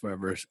 where we'll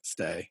forever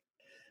stay.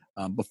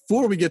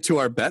 Before we get to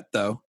our bet,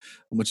 though,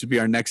 which would be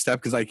our next step,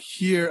 because I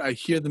hear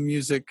the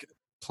music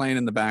playing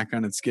in the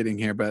background. It's getting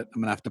here, but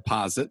I'm gonna have to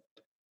pause it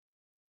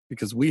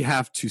because we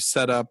have to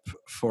set up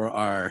for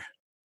our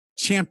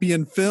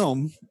champion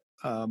film,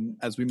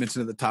 as we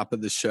mentioned at the top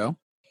of the show,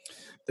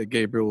 that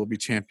Gabriel will be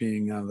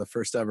championing the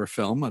first ever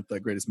film of the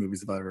greatest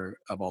movies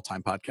of all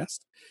time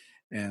podcast.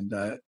 And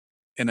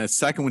in a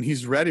second, when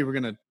he's ready, we're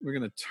gonna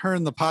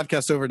turn the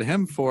podcast over to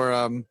him for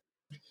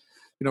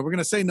we're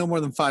gonna say no more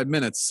than 5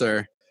 minutes,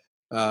 sir.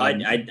 I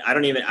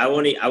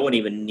won't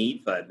even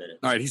need 5 minutes.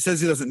 All right, he says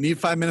he doesn't need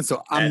 5 minutes,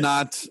 so I'm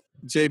not.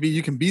 JB,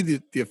 you can be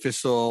the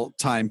official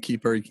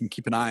timekeeper. You can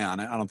keep an eye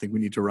on it. I don't think we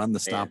need to run the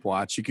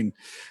stopwatch. You can.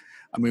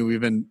 I mean,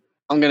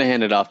 I'm going to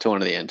hand it off to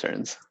one of the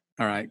interns.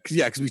 All right,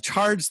 because we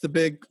charged the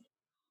big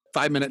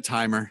 5-minute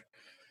timer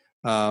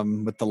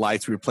with the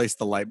lights. We replaced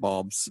the light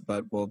bulbs,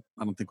 but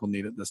I don't think we'll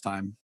need it this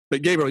time.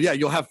 But Gabriel,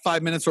 you'll have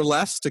 5 minutes or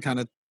less to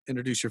kind of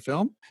introduce your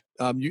film.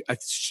 You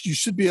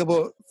should be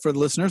able, for the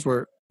listeners,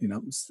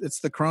 it's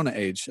the Corona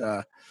age.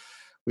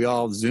 We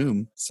all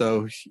Zoom,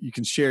 so you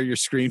can share your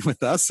screen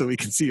with us so we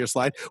can see your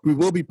slide. We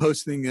will be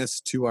posting this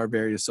to our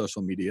various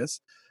social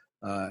medias.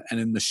 And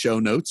in the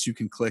show notes, you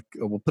can click,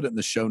 or we'll put it in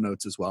the show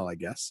notes as well, I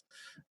guess,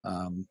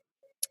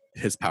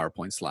 his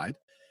PowerPoint slide.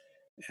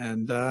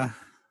 And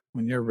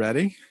when you're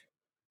ready,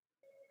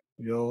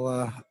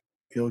 you'll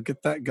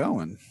get that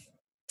going.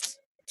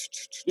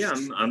 Yeah,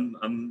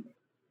 I'm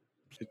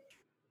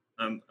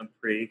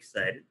pretty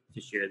excited to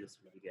share this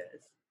with you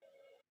guys.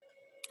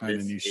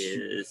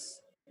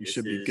 You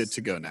should be good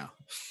to go now.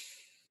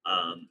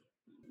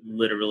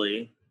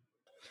 Literally,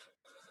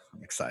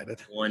 I'm excited.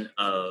 One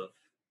of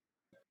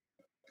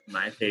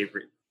my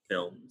favorite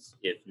films,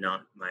 if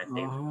not my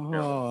favorite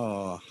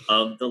film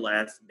of the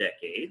last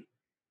decade.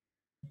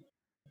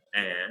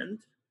 And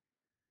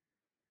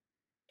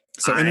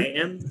So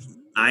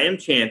I am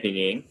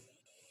championing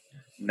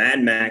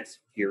Mad Max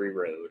Fury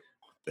Road.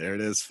 there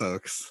it is,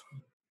 folks.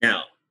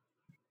 Now,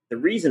 the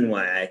reason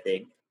why I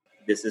think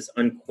this is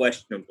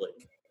unquestionably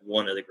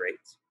one of the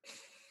greats,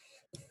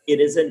 it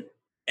is an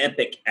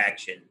epic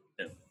action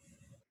film.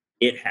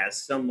 It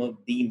has some of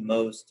the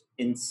most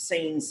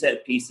insane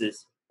set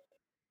pieces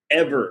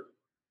ever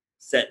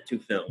set to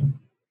film.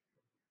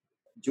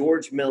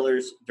 George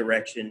Miller's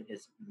direction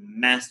is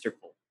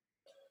masterful.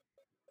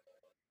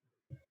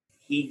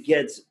 He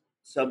gets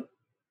some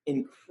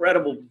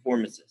incredible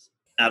performances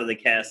out of the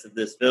cast of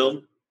this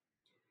film,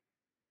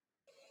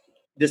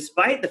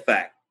 despite the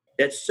fact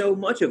that so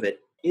much of it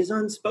is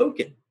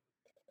unspoken.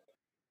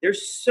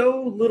 There's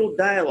so little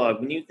dialogue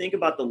when you think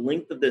about the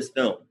length of this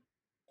film,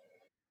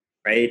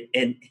 right?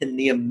 And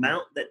the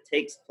amount that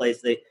takes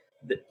place,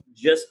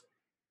 just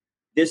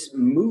this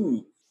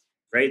move,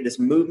 right? This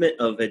movement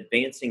of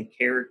advancing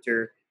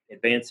character,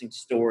 advancing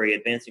story,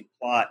 advancing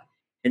plot,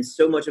 and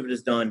so much of it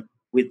is done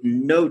with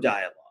no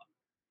dialogue.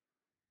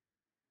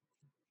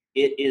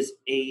 It is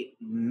a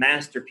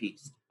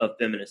masterpiece of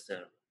feminist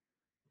cinema.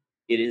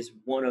 It is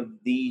one of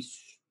the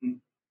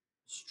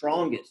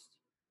strongest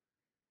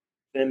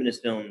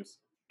feminist films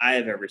I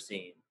have ever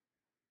seen,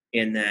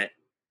 in that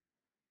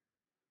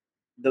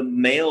the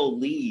male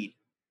lead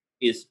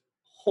is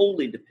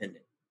wholly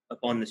dependent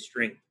upon the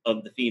strength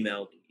of the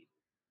female lead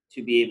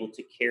to be able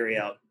to carry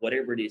out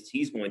whatever it is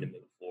he's going to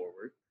move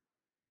forward,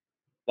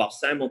 while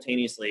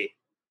simultaneously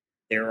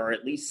there are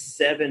at least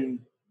 7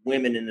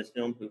 women in this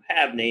film who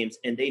have names,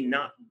 and they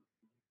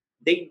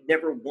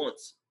never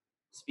once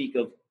speak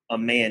of a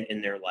man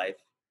in their life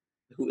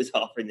who is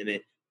offering them in.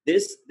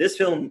 This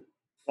film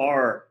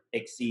far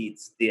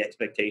exceeds the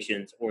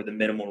expectations or the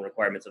minimal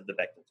requirements of the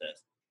Bechdel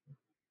test.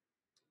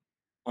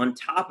 On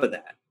top of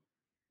that,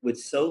 with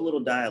so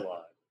little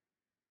dialogue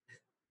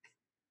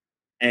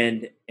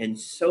and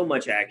so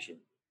much action,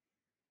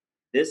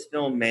 this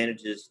film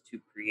manages to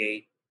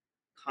create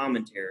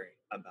commentary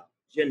about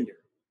gender,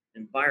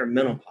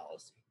 environmental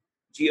policy,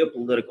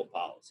 geopolitical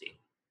policy.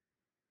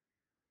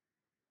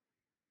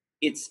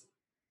 It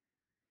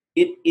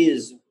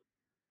is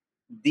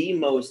the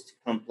most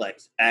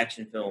complex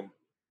action film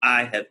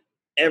I have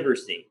ever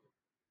seen.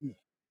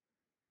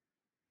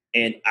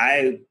 And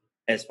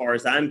as far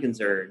as I'm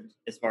concerned,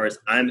 as far as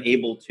I'm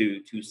able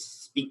to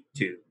speak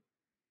to,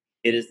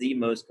 it is the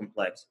most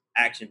complex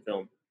action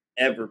film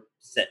ever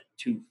set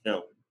to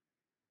film.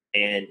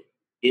 And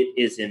it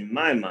is, in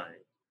my mind,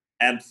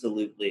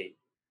 absolutely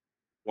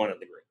one of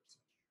the greats.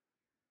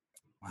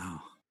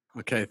 Wow.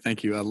 Okay,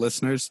 thank you,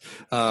 listeners.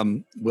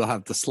 We'll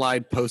have the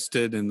slide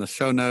posted in the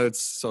show notes,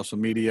 social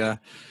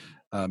media.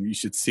 You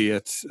should see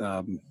it.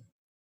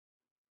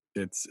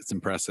 It's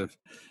impressive,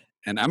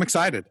 and I'm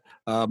excited.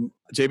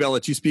 JB, I'll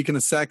let you speak in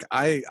a sec.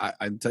 I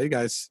tell you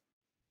guys,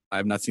 I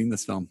have not seen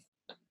this film.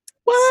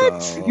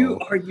 What? So,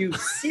 Are you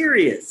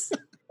serious?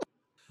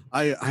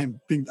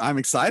 I'm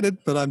excited,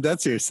 but I'm dead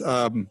serious.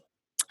 Have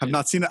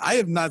not seen it. I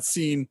have not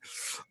seen.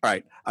 All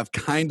right, I've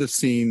kind of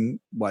seen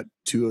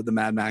 2 of the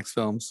Mad Max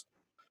films.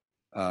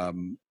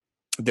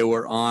 They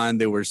were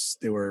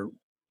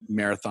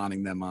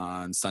marathoning them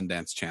on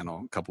Sundance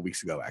Channel a couple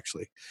weeks ago,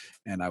 actually,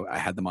 and I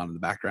had them on in the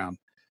background.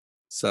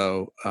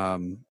 So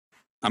I'm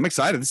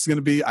excited. This is going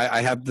to be.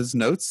 I have these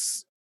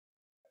notes.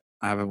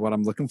 I have what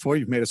I'm looking for.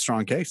 You've made a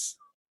strong case.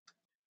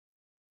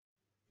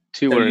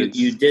 2 So words.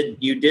 you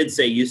did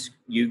say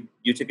you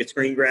took a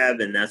screen grab,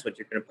 and that's what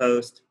you're going to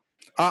post.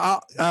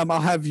 I'll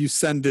have you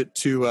send it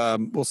to.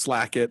 We'll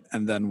Slack it,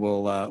 and then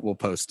we'll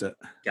post it.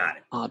 Got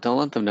it. Oh, don't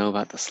let them know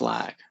about the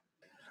Slack.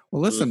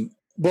 Well, listen.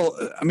 Well,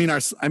 yeah,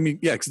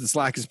 because the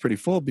Slack is pretty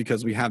full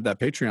because we have that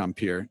Patreon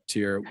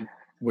tier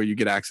where you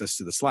get access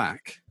to the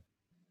Slack,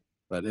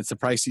 but it's a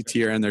pricey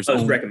tier, and there's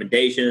Post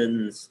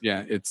recommendations.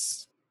 Yeah,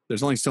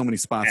 there's only so many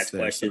spots Ask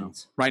there.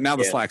 questions. So right now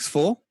the Slack's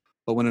full,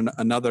 but when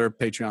another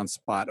Patreon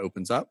spot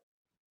opens up,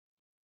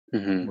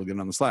 we'll get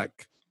on the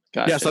Slack.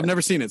 Gotcha. Yes, I've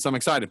never seen it, so I'm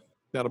excited.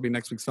 That'll be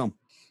next week's film.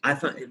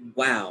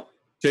 Wow.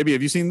 JB,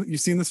 have you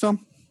seen this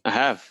film? I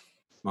have.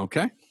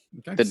 Okay.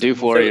 The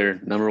Doof Warrior,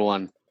 number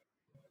 1.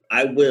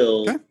 I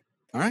will. Okay.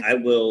 All right. I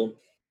will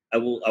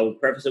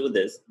preface it with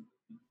this: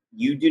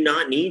 you do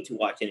not need to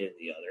watch any of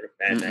the other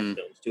Mad Max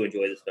films to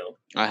enjoy this film.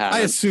 I have.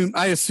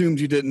 I assumed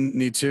you didn't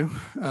need to.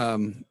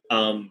 And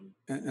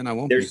I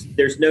won't.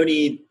 There's no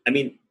need. I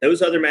mean,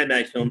 those other Mad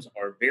Max films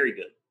are very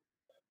good.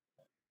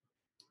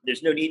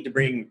 There's no need to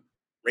bring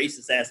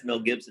racist ass Mel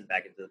Gibson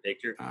back into the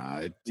picture.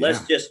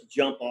 Let's just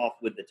jump off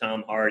with the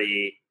Tom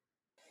Hardy.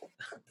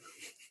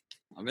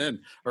 I'm in.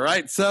 All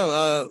right.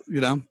 So,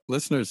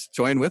 listeners,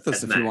 join with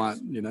us if you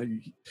want.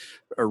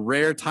 A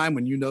rare time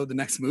when the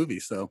next movie.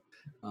 So,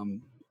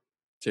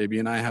 JB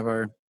and I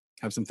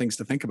have some things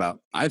to think about.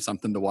 I have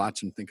something to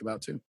watch and think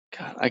about too.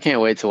 God, I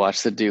can't wait to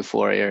watch the Doof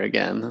Warrior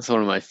again. That's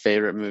one of my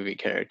favorite movie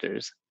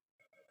characters.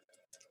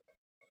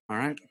 All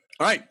right.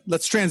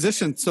 Let's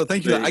transition. So,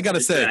 thank you. I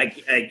gotta say,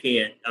 I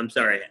can't. I'm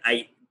sorry.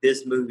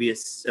 This movie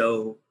is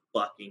so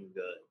fucking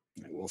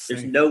good. We'll see.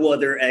 There's no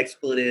other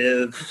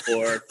expletive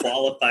or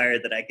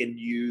qualifier that I can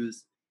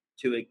use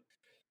to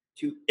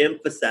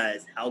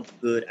emphasize how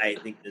good I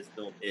think this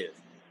film is.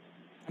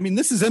 I mean,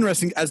 this is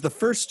interesting. As the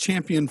first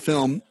champion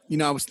film,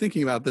 I was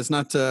thinking about this,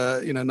 not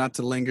to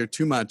linger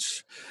too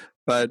much,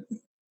 but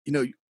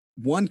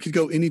one could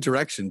go any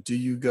direction. Do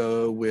you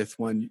go with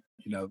one,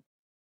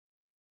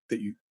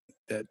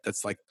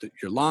 that's like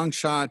your long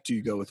shot? Do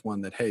you go with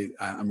one that, hey,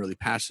 I'm really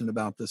passionate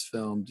about this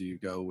film? Do you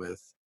go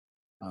with,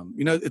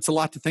 it's a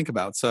lot to think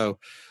about. So,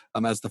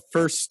 as the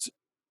first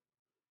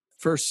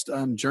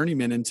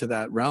journeyman into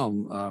that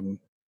realm,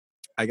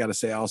 I got to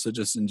say, I also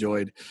just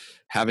enjoyed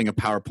having a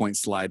PowerPoint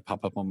slide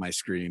pop up on my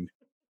screen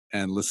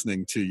and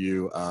listening to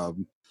you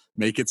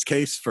make its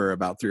case for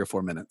about 3 or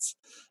 4 minutes.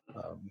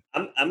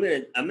 I'm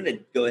gonna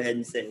go ahead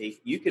and say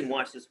you can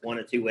watch this one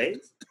of two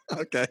ways.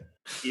 Okay.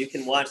 You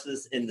can watch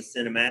this in the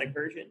cinematic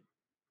version,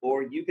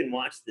 or you can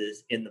watch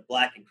this in the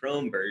black and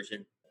chrome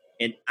version.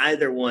 And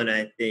either one,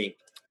 I think,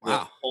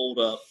 will hold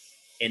up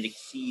and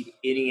exceed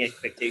any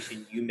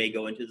expectation you may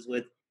go into this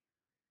with.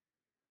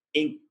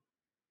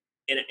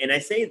 And I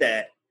say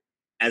that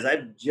as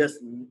I've just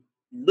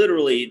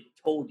literally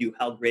told you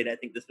how great I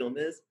think this film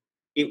is,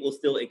 it will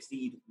still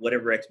exceed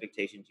whatever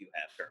expectations you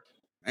have currently.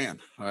 Man,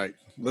 all right,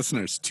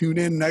 listeners, tune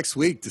in next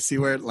week to see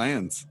where it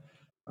lands,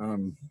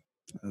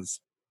 as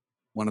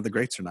one of the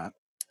greats or not.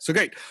 So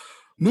great.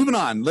 Moving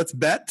on, let's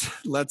bet.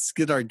 Let's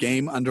get our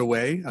game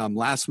underway.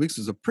 Last week's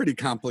was a pretty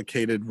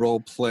complicated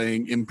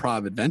role-playing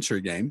improv adventure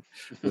game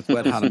with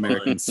Wet Hot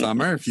American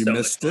Summer. If you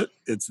missed it,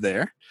 it's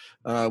there.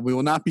 We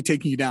will not be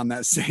taking you down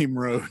that same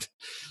road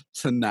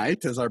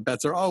tonight, as our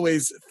bets are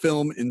always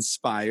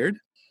film-inspired.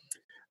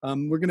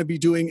 We're going to be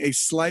doing a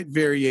slight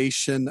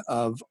variation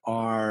of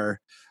our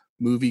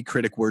movie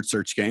critic word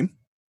search game,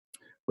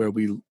 where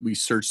we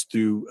search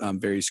through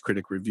various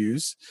critic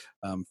reviews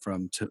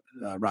from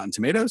Rotten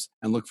Tomatoes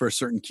and look for a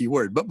certain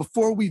keyword. But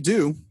before we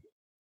do,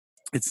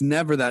 it's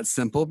never that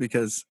simple,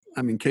 because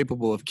I'm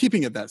incapable of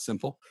keeping it that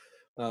simple.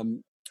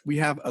 We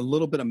have a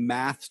little bit of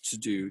math to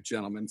do,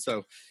 gentlemen.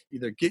 So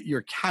either get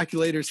your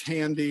calculators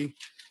handy,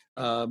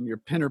 your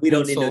pen or pencil. We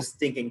don't need those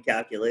stinking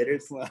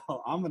calculators.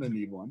 Well, I'm going to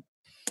need one,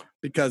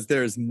 because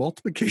there's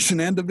multiplication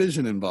and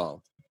division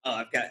involved.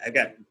 Oh, I've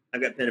got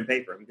pen and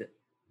paper. I'm good.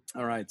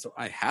 All right, so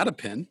I had a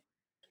pen.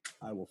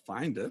 I will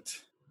find it.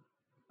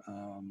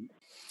 All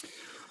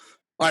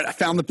right, I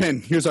found the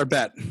pen. Here's our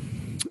bet.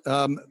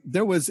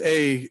 There was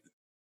a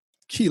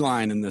key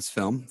line in this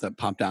film that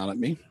popped out at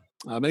me.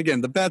 And again,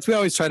 the bets, we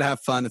always try to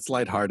have fun. It's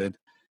lighthearted.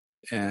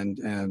 And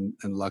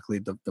luckily,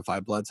 the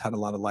Five Bloods had a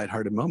lot of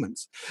lighthearted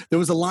moments. There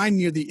was a line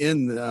near the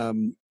end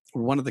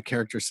where one of the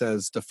characters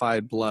says, "The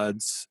Five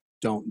Bloods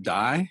don't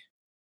die,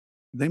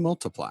 they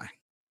multiply."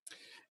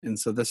 And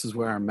so this is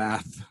where our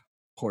math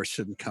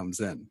portion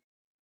comes in.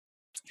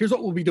 Here's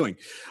what we'll be doing.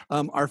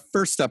 Our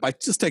first step, I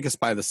just take us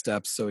by the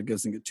steps so it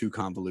doesn't get too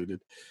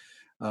convoluted.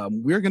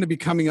 We're going to be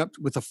coming up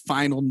with a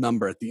final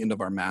number at the end of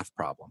our math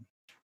problem.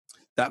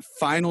 That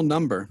final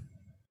number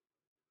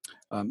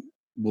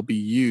will be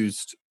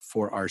used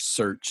for our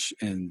search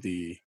in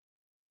the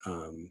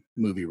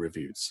movie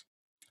reviews.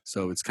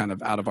 So it's kind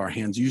of out of our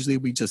hands. Usually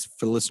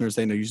for listeners,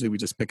 they know, usually we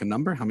just pick a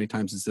number. How many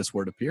times does this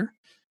word appear?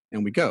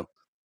 And we go.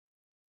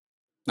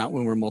 Not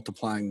when we're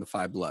multiplying the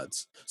Five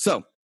Bloods.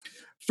 So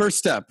first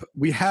step,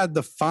 we had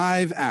the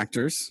 5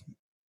 actors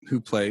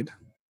who played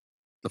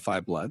the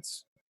Five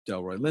Bloods: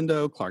 Delroy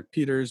Lindo, Clark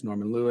Peters,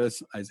 Norman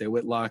Lewis, Isaiah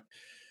Whitlock,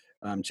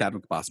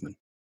 Chadwick Boseman.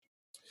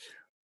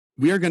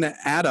 We are going to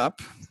add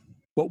up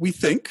what we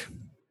think.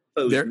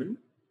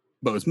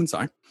 Boseman,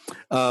 sorry.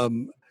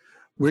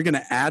 We're going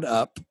to add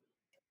up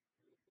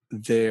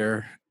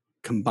their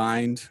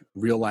combined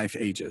real-life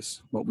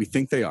ages, what we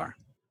think they are.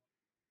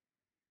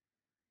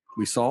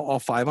 We saw all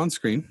 5 on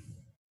screen.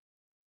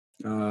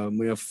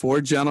 We have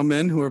 4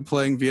 gentlemen who are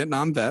playing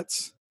Vietnam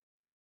vets,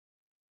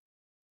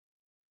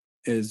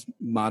 is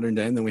modern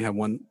day, and then we have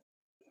one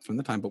from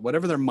the time. But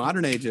whatever their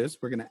modern age is,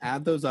 we're going to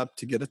add those up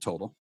to get a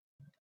total.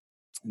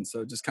 And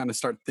so just kind of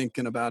start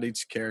thinking about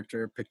each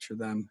character, picture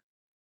them,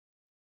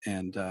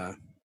 and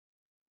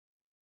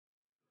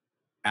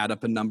add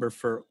up a number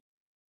for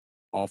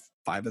all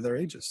 5 of their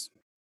ages.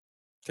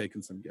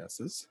 Taking some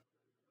guesses.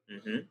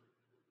 Mm-hmm.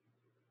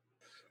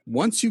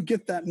 Once you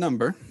get that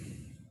number,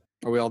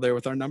 are we all there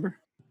with our number?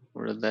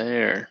 We're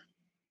there,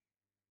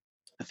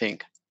 I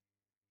think.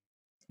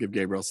 Give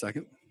Gabriel a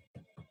second.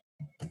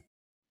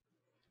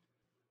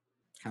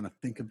 Kind of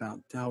think about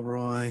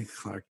Delroy,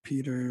 Clark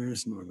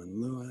Peters,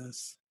 Norman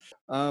Lewis.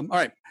 All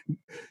right.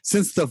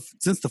 Since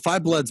the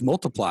Five Bloods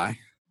multiply,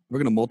 we're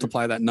going to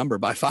multiply that number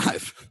by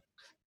 5.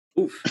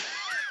 Oof.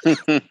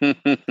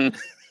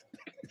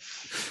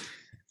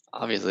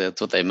 Obviously,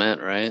 that's what they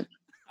meant, right?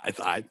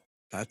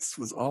 That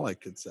was all I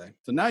could say.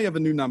 So now you have a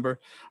new number.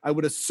 I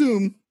would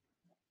assume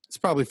it's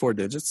probably 4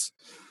 digits,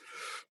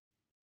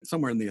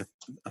 somewhere in the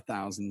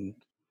 1,000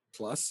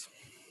 plus.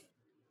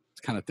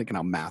 It's kind of thinking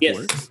how math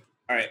works.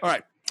 All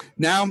right.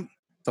 Now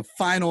the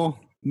final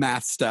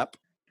math step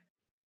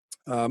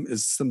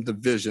is some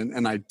division,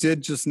 and I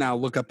did just now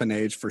look up an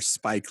age for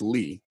Spike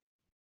Lee.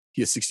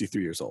 He is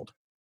 63 years old.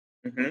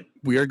 Mhm.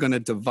 we are going to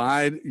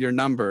divide your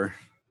number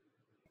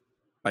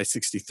by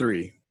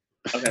 63.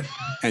 Okay.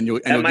 And you'll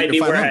That get might your be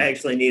final where I number.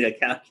 actually need a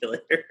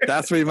calculator.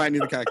 That's where you might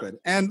need a calculator.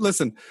 And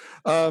listen,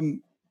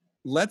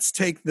 let's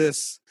take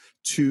this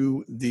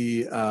to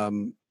the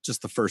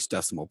just the first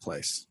decimal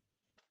place.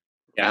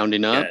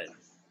 Rounding up. Got it.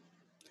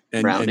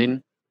 And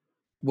Rounding.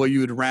 well, you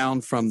would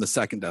round from the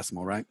second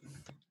decimal, right?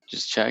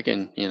 Just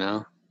checking,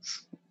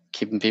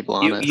 keeping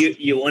people You, honest.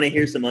 you want to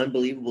hear some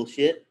unbelievable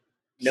shit?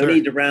 No Sure.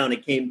 need to round.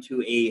 It came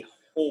to a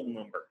whole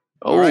number.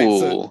 Oh, All right,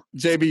 so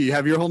JB, you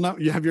have your whole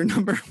number. You have your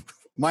number.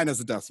 Mine is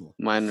a decimal.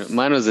 mine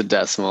was a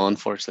decimal.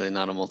 Unfortunately,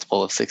 not a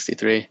multiple of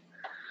 63.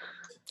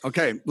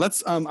 Okay,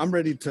 let's. I'm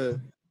ready to.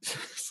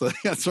 So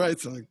that's right.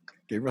 So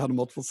Gabriel had a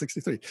multiple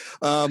 63.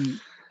 I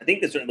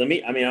think that's right.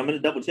 I'm going to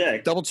double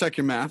check. Double check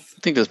your math. I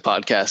think this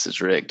podcast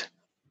is rigged.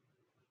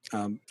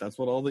 That's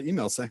what all the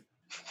emails say.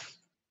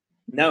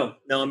 No,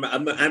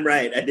 I'm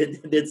right. I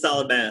did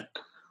solid math.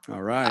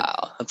 All right.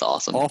 Wow, that's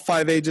awesome. All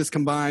 5 ages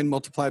combined,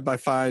 multiplied by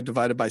 5,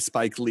 divided by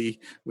Spike Lee,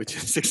 which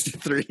is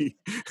 63.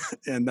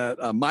 And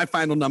that my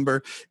final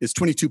number is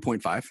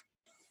 22.5.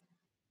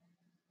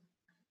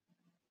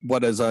 What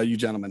does you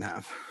gentlemen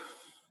have?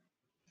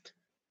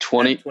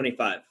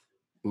 25.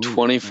 Ooh,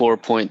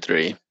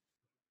 24.3.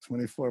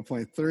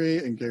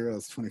 24.3 and Gabriel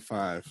is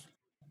 25.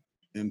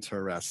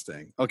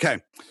 Interesting. Okay.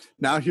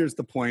 Now here's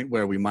the point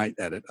where we might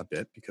edit a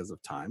bit because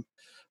of time,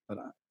 but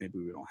maybe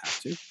we don't have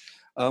to.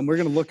 We're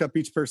going to look up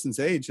each person's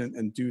age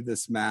and do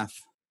this math.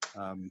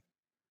 Oh,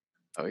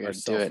 we got to do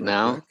ourselves it real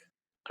now. quick.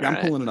 Yeah, I'm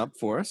All right. pulling it up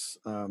for us.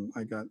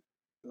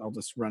 I'll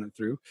just run it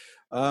through.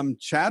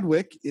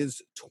 Chadwick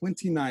is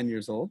 29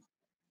 years old,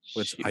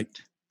 which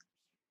Shoot.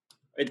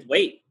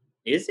 Wait,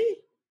 is he?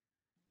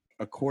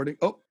 according,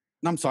 no,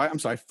 I'm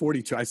sorry,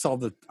 42.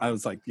 I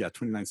was like, yeah,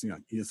 29 is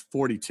young. He is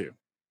 42.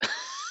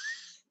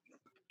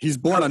 He's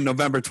born on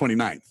November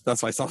 29th.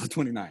 That's why I saw the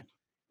 29.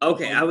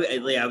 Okay, I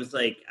was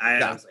like,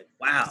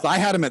 wow. So I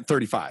had him at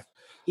 35.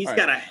 He's all right.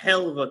 got a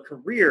hell of a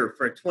career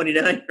for a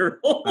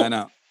 29-year-old. I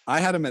know. I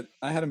had him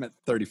at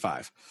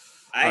 35.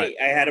 I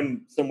had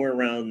him somewhere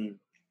around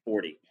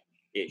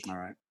 40-ish. All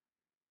right.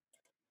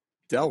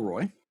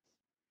 Delroy,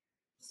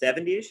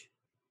 70-ish?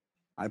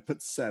 I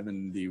put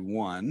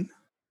 71.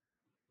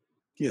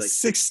 He is Like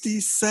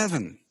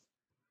 67.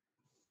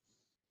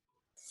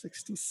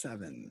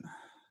 67.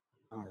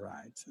 All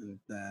right. And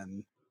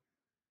then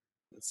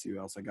let's see who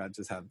else I got.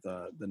 Just have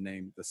the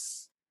name, the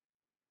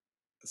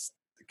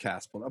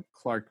cast pulled up.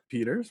 Clark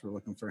Peters. We're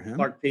looking for him.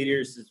 Clark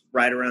Peters is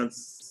right around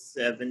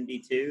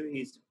 72.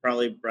 He's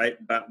probably right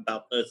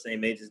about the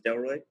same age as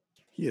Delroy.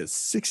 He is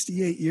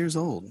 68 years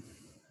old.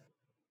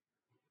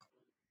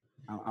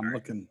 I'm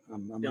looking.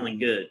 I'm Feeling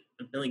good.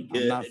 I'm feeling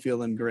good. I'm not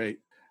feeling great.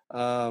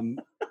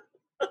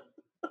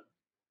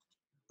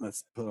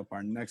 Let's put up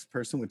our next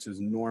person, which is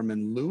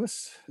Norman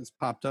Lewis. Has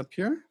popped up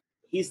here.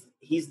 He's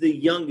the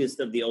youngest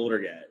of the older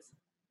guys.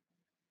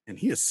 And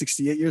he is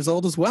 68 years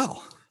old as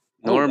well.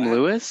 Norm wow.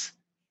 Lewis?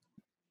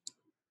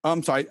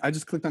 I'm sorry. I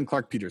just clicked on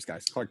Clark Peters,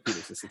 guys. Clark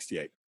Peters is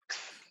 68.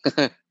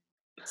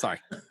 Sorry.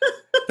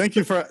 Thank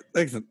you for.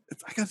 I got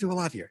to do a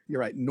lot here. You're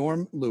right.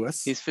 Norm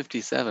Lewis. He's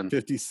 57.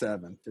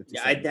 57.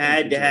 Yeah, I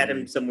had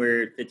him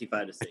somewhere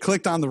 55 to I 60.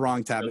 clicked on the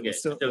wrong tab.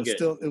 Still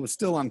It was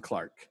still on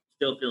Clark.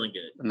 Still feeling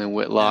good. And then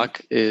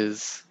Whitlock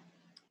is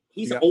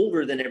He's Yeah.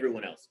 older than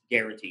everyone else,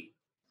 guaranteed.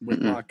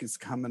 Whitlock is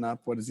coming up.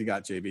 What has he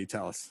got, JB?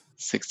 Tell us.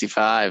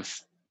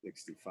 65.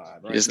 65. All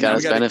He right, just so got now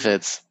his we gotta-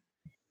 benefits.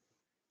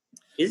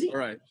 Is he? All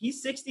right.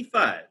 He's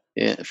 65.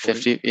 Yeah,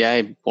 50.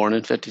 Yeah, he born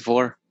in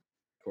 54.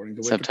 According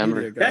to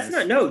September.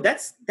 Wikipedia,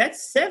 guys.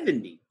 That's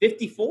 70.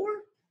 54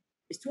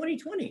 is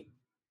 2020.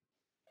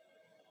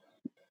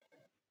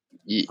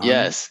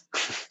 Yes.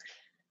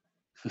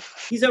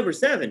 He's over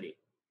 70.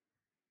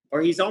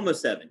 Or he's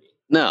almost 70.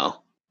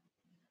 No.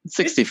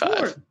 65.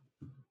 54.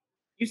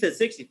 You said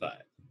 65.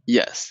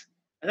 Yes.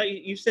 I thought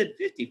you said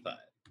 55.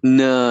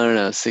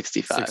 No,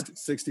 65.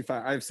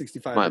 65. I have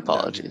 65. My written down here.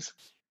 apologies.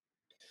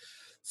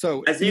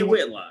 So Isaiah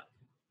Whitlock.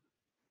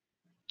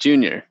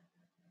 Junior.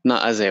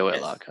 Not Isaiah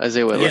Whitlock.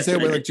 Isaiah Whitlock. Yes. Isaiah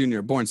Whitlock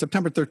Jr., born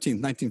September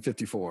 13th,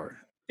 1954.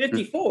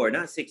 54,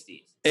 not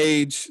 60s.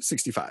 Age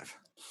 65.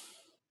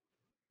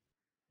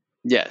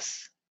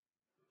 Yes.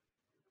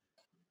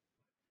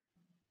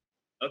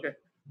 Okay.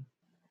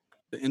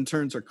 The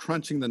interns are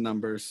crunching the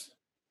numbers.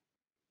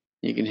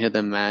 You can hear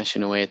them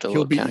mashing away at the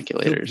little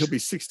calculators. He'll be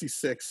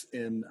 66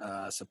 in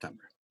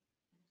September.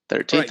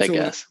 13th, All right, I so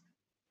guess.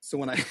 So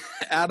when I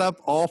add up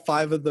all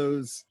 5 of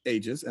those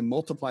ages and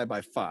multiply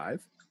by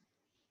 5,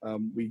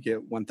 we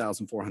get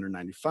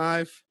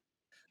 1,495.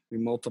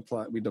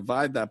 We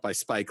divide that by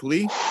Spike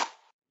Lee,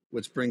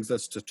 which brings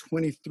us to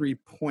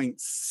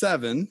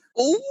 23.7.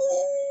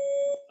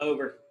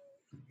 Over.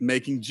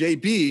 Making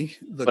JB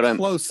the But I'm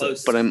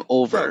closest. But I'm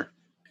over.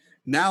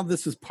 Now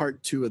this is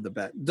part 2 of the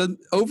bet.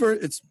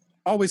 It's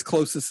always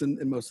closest in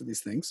most of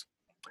these things.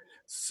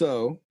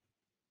 So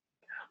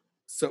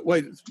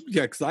wait,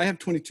 yeah, because I have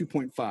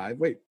 22.5.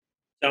 Wait,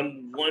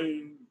 I'm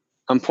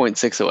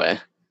 0.6 away.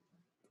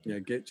 yeah,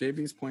 get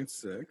JB's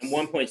 0.6. I'm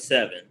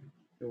 1.7.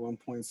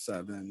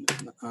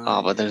 1.7.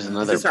 Oh, but there's Is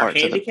another this our part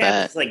to the handicap?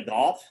 bet. It's like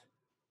golf.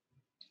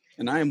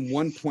 And I am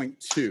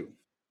 1.2.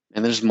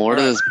 And there's more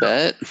to All right. this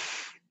bet.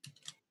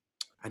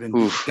 I didn't,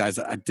 Oof. guys.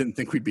 I didn't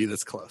think we'd be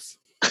this close.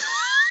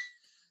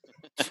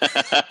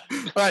 All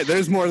right,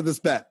 there's more to this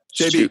bet.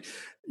 JB, Shoot.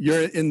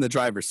 you're in the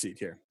driver's seat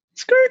here.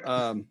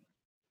 Skirt.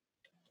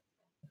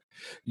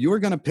 You are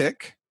going to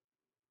pick,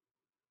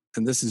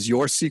 and this is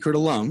your secret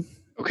alone.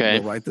 Okay.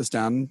 We'll write this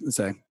down and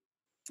say,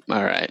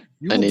 All right.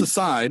 you will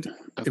decide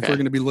if Okay. we're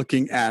going to be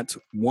looking at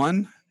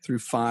 1 through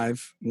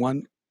 5,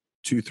 1,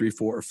 2, 3,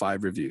 4, or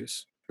 5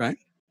 reviews, right?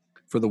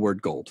 For the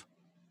word gold.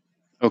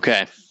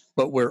 Okay.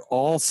 But we're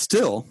all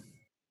still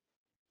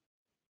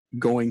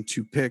going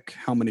to pick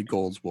how many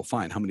golds we'll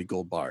find, how many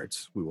gold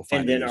bars we will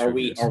find. And then in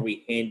these are reviews.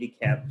 we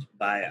handicapped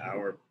by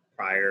our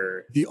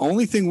prior? The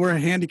only thing we're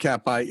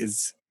handicapped by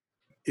is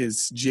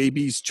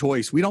JB's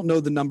choice. We don't know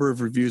the number of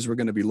reviews we're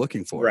going to be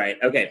looking for. Right.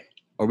 Okay.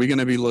 Are we going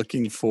to be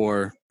looking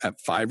for at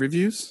 5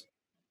 reviews?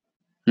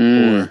 Hmm.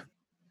 Or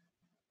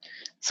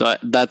So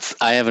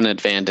I have an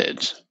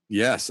advantage.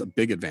 yes, a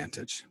big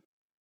advantage.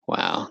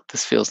 Wow.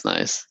 This feels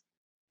nice.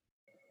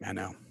 I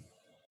know.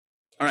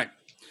 All right.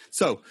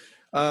 So,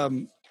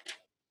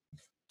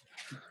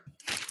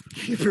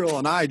 Gabriel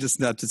and I just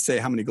have to say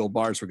how many gold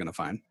bars we're going to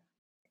find.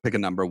 Pick a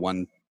number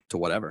 1 to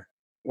whatever,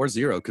 or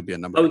 0 could be a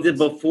number. Oh,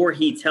 before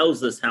he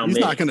tells us how He's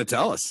many. not going to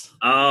tell us.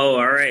 Oh,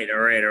 all right.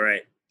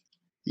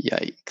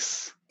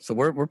 Yikes. So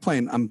we're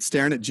playing. I'm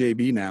staring at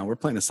JB now. We're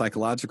playing a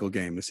psychological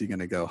game. Is he going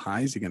to go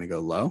high? Is he going to go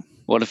low?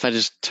 What if I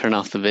just turn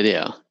off the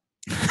video?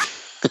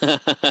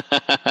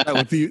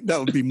 That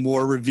would be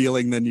more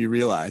revealing than you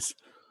realize.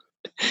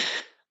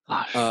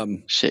 Oh,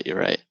 shit, you're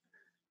right.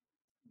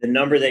 The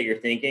number that you're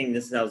thinking,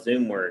 this is how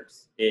Zoom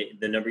works.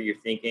 The number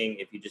you're thinking,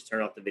 if you just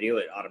turn off the video,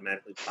 it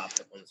automatically pops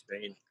up on the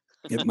screen.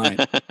 It might.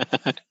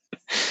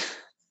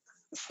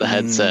 It's the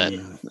headset.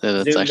 Mm.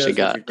 It's Zoom actually knows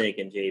got what you're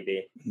thinking,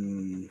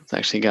 JB. it's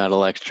actually got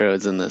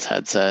electrodes in this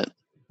headset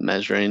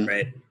measuring.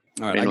 Right.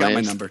 All right, I got my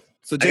Anyways. number.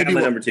 So I got JB,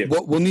 my number too.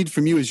 what we'll need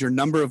from you is your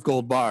number of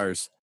gold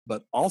bars,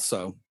 but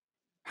also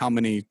how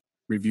many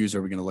reviews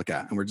are we going to look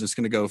at? And we're just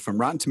going to go from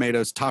Rotten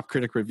Tomatoes top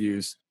critic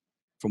reviews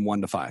from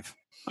 1 to 5.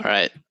 All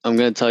right. I'm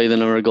going to tell you the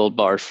number of gold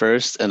bars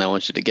first, and I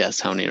want you to guess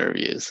how many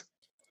reviews.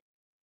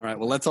 All right.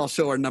 Well, let's all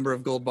show our number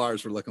of gold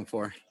bars we're looking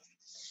for.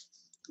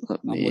 Let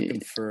I'm me,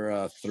 looking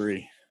for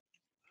 3.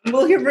 I'm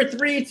looking for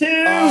 3 too.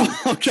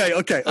 Oh, okay.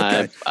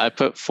 I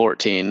put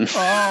 14.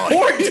 Oh,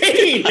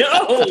 14.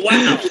 Oh,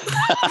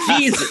 wow.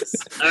 Jesus.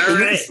 All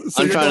right.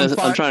 So I'm you're going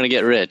I'm trying to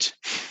get rich.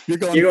 You're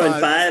going, You're going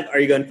 5. 5. Are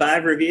you going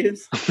 5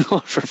 reviews? I'm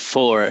going for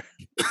 4.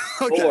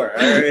 Okay. 4.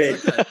 All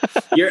right.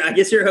 Okay. I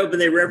guess you're hoping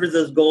they reference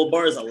those gold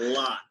bars a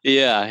lot.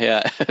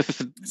 Yeah.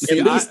 See,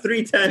 At least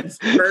 3 times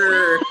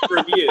per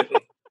review.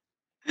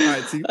 All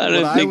right. See, I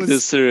didn't think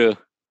this through.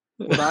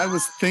 what I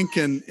was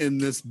thinking in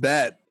this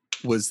bet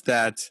was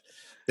that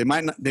they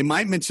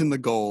might mention the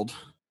gold,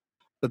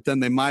 but then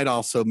they might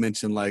also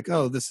mention like,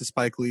 oh, this is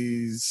Spike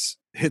Lee's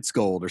hits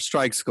gold or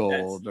strikes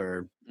gold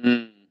or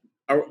Mm.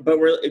 But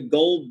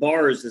gold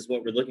bars is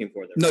what we're looking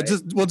for. Though, no,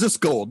 right? just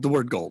gold. The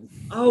word gold.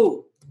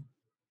 Oh.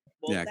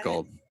 Well, Yeah,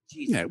 gold.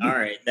 Jesus. Yeah, All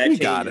right. That we changes.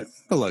 got it.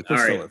 But look, we're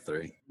All still right. at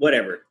 3.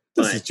 Whatever.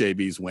 This Fine. is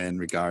JB's win,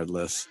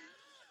 regardless.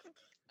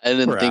 I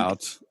didn't We're think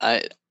out.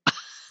 I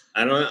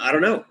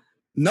don't know.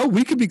 No,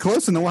 we could be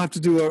close, and then we'll have to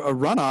do a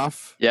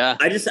runoff. Yeah.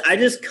 I just I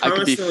constantly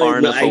could be far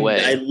enough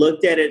away. I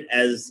looked at it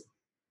as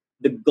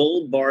the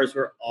gold bars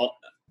were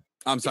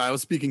I'm sorry, I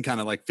was speaking kind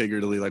of like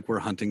figuratively, like we're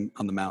hunting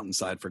on the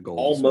mountainside for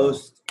gold. as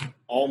well.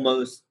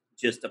 almost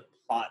just a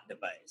plot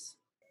device,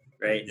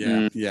 right?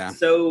 Yeah, yeah.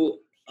 So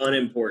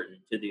unimportant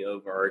to the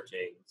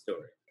overarching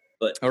story.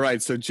 But All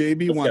right, so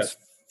JB Let's wants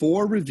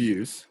 4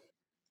 reviews.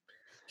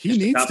 He Just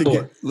the needs top to 4.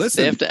 get. They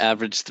Listen, have to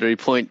average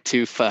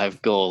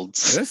 3.25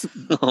 golds. this,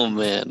 Oh,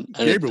 man.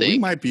 I didn't Gabriel, we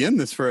think. might be in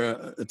this for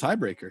a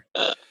tiebreaker.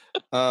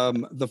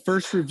 The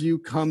first review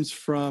comes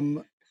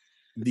from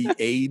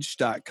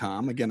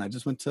theage.com. Again, I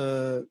just went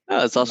to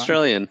Oh, it's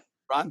Australian,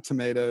 Rotten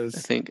Tomatoes, I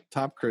think.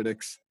 top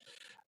critics.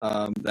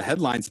 The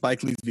headline,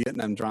 Spike Lee's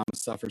Vietnam drama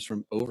suffers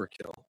from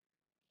overkill.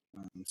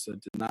 So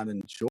did not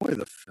enjoy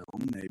the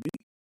film, maybe.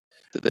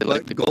 Did they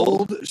like But the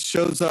gold? gold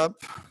shows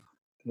up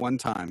one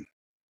time.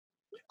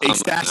 A I'm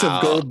stash out.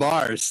 of gold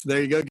bars.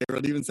 There you go,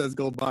 Gabriel. It even says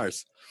gold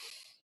bars.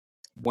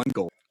 1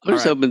 gold. I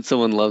was All right. hoping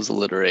someone loves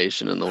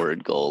alliteration in the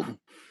word gold. All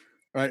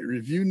right,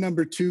 review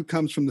number 2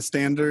 comes from the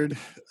Standard.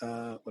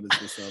 What is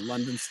this?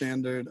 London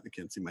Standard. I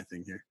can't see my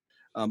thing here.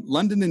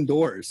 London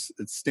Indoors.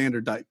 It's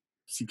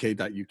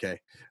standard.ck.uk.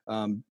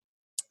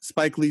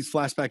 Spike Lee's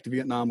flashback to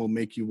Vietnam will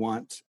make you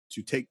want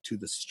to take to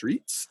the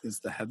streets is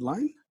the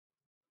headline.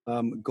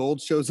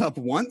 Gold shows up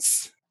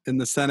once in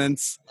the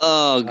sentence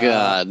Oh,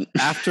 God.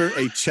 after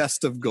a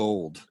chest of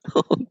gold.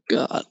 Oh,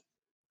 God.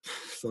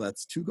 So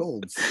that's 2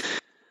 golds.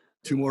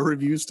 2 more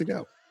reviews to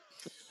go.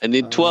 I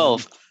need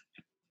 12.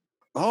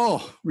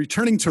 Oh,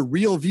 returning to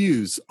Real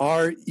Views,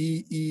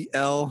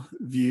 REEL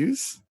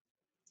Views.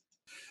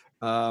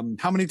 How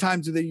many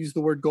times do they use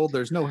the word gold?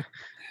 There's no Come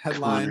on,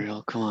 headline.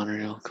 real. Come on,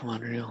 real. Come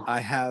on, real. I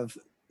have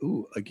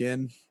Ooh,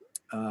 again,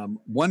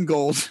 1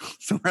 gold.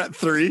 So we're at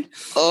 3.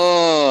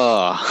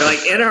 Oh,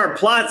 Like in our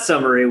plot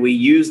summary, we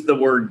used the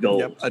word gold.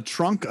 Yep, a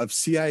trunk of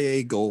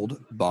CIA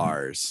gold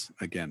bars.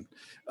 Again,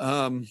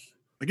 a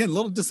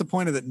little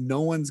disappointed that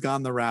no one's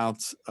gone the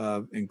route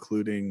of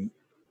including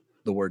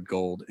the word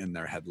gold in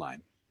their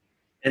headline.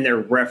 And their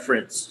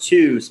reference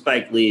to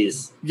Spike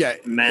Lee's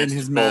in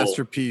his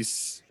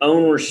masterpiece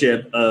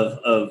ownership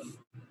of.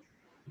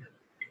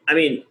 I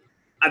mean,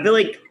 I feel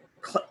like,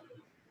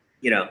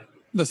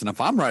 Listen,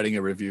 if I'm writing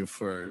a review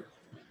for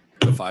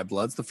The Five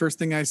Bloods, the first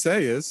thing I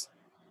say is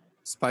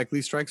Spike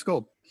Lee strikes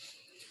gold.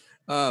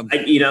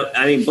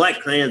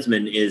 Black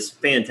Klansman is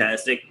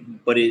fantastic,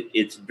 but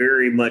it's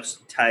very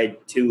much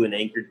tied to and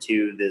anchored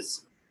to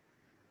this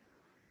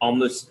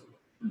almost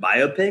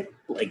biopic,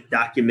 like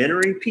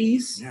documentary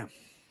piece. Yeah.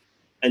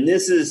 And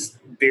this is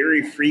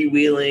very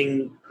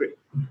freewheeling.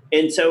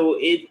 And so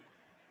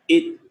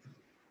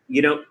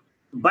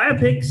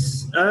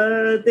biopics,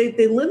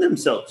 they lend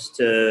themselves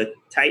to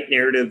tight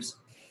narratives,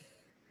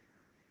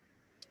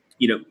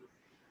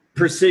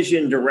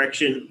 precision,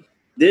 direction.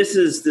 This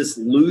is this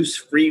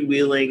loose,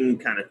 freewheeling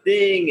kind of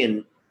thing,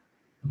 and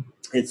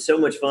it's so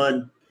much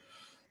fun.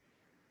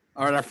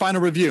 All right, our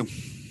final review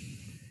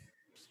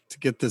to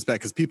get this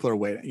back, because people are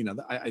waiting.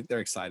 They're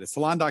excited.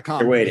 Salon.com.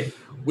 They're waiting.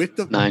 With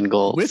the 9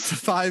 goals. With The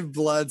Five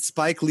Bloods,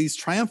 Spike Lee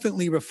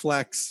triumphantly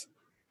reflects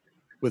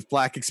with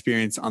Black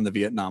experience on the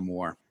Vietnam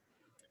War.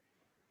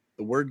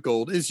 The word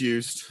gold is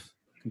used,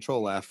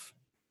 Control F,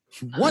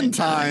 one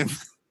time.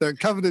 Their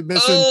coveted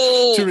mission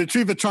to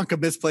retrieve a trunk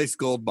of misplaced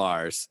gold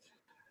bars.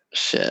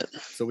 Shit.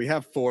 So we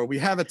have 4. We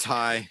have a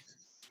tie.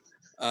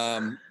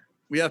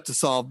 We have to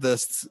solve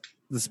this.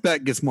 The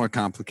spec gets more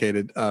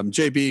complicated.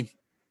 JB,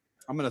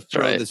 I'm going to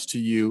throw this to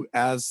you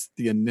as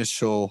the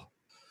initial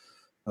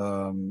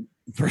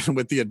person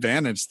with the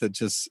advantage that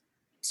just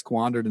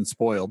squandered and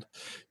spoiled.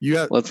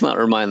 Let's not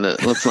remind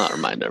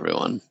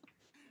everyone.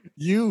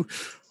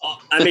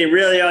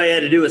 Really, all you had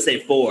to do was say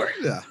 4.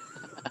 Yeah.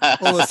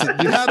 Well, listen,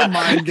 you had a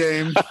mind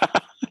game.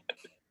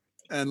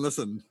 And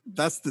listen,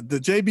 that's the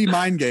JB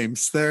mind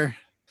games.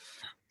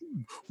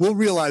 We'll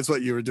realize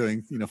what you were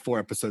doing, 4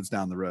 episodes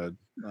down the road.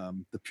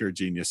 The pure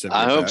genius of it.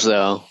 I hope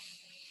so.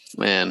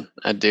 Man,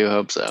 I do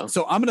hope so.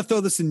 So I'm going to throw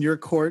this in your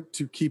court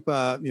to keep,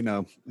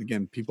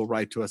 again, people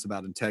write to us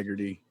about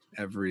integrity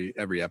every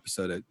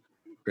episode at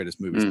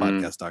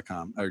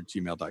greatestmoviespodcast.com or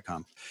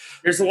gmail.com.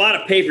 There's a lot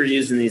of paper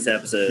used in these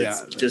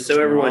episodes, just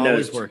so everyone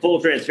knows.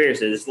 Full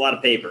transparency, there's a lot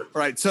of paper. All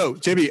right, so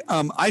JB,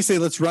 I say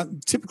let's run.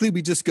 Typically,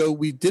 we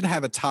did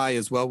have a tie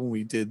as well when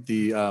we did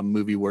the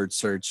movie word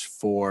search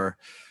for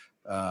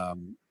the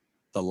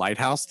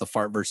Lighthouse, the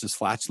fart versus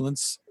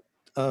flatulence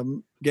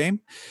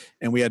game,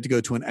 and we had to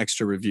go to an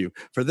extra review.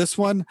 For this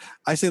one,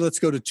 I say let's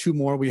go to 2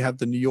 more. We have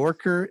the New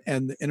Yorker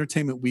and the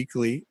Entertainment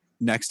Weekly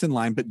next in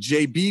line, but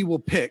JB will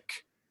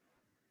pick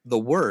the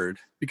word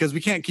because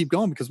we can't keep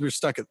going because we're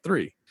stuck at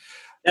 3.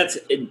 That's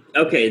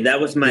okay.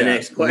 That was my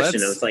next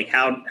question. I was like,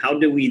 how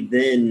do we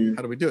do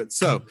it?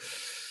 So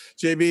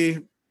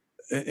JB,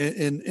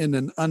 in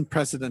an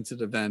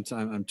unprecedented event,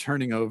 I'm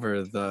turning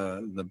over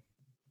the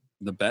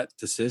bet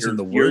decision.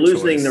 You're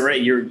losing the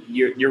reins.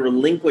 You're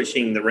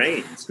relinquishing the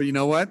reins. But you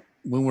know what?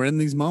 When we're in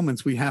these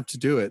moments, we have to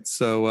do it.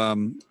 So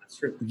that's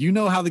true. You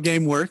know how the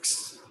game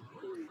works.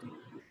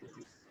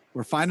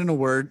 We're finding a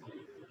word.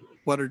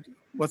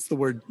 What's the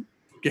word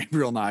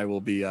Gabriel and I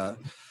will be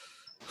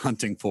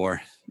hunting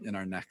for in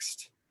our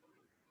next?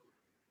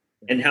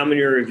 And how many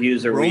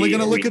reviews are we? We're only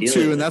going to look at 2,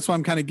 with? And that's why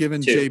I'm kind of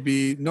giving 2.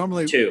 JB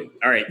normally 2.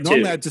 All right.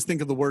 Normally 2. I just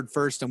think of the word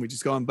first and we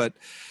just go on, but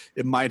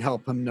it might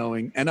help him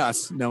knowing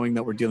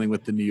that we're dealing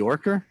with the New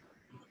Yorker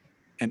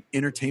and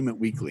Entertainment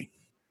Weekly.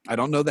 I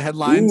don't know the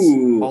headlines.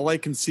 Ooh. All I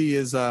can see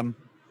is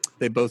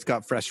they both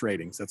got fresh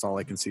ratings. That's all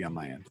I can see on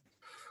my end.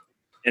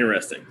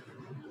 Interesting.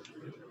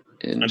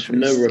 I'm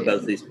familiar with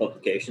both these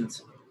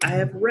publications. I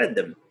have read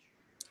them.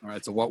 All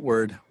right. So what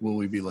word will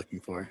we be looking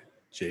for,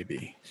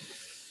 JB?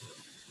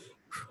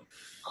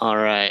 All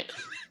right.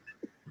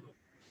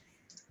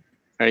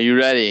 Are you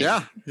ready?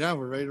 Yeah.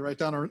 We're ready to write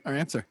down our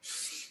answer.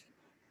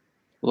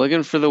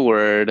 Looking for the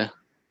word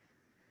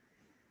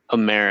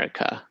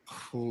America.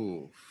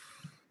 Ooh.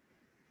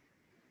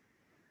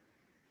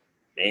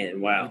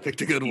 Man, wow. You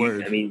picked a good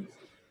word.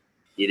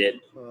 You did.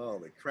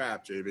 Holy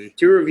crap, JB.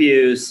 2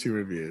 reviews. 2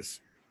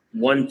 reviews.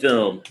 1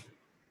 film.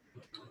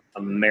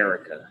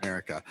 America.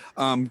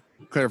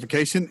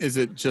 Clarification, is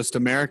it just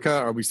America?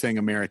 Are we saying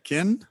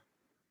American?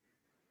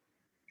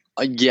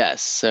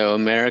 Yes. So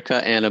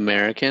America and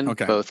American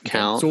both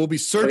count. So we'll be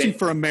searching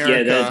for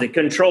America. Yeah, the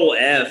Control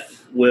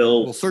F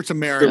we'll search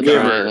America.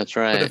 That's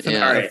right.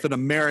 But if an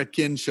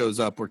American shows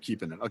up, we're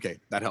keeping it. Okay,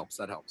 that helps.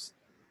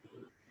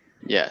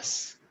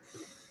 Yes.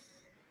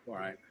 All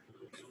right.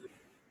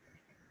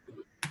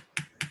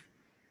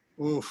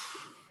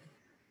 Oof.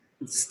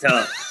 It's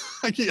tough.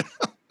 Yeah.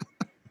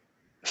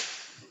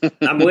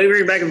 I'm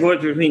wavering back and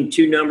forth between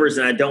 2 numbers,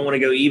 and I don't want to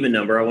go even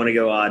number. I want to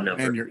go odd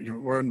number.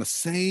 And we're in the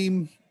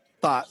same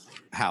thought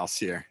house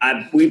here.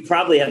 We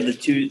probably have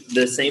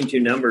the same two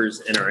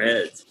numbers in our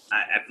heads.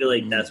 I feel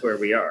like that's where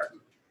we are.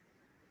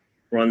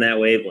 We're on that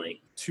wavelength.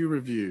 2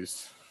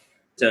 reviews.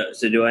 So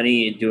do I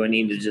need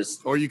to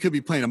just? Or you could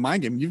be playing a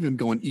mind game. You've been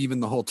going even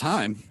the whole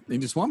time. You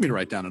just want me to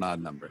write down an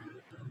odd number.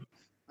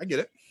 I get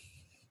it.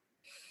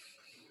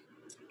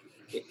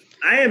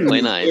 I am.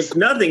 Play nice. If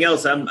nothing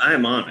else,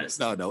 I'm honest.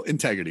 No,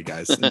 integrity,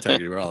 guys.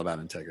 Integrity. We're all about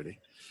integrity.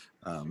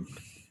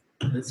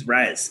 This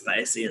rye is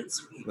spicy and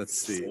sweet. Let's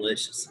see. It's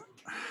delicious.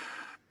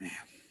 Man.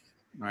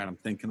 All right, I'm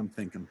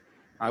thinking.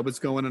 I was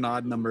going an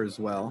odd number as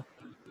well.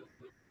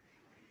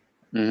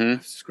 Mm-hmm.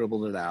 I've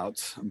scribbled it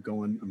out. I'm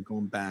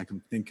going back.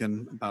 I'm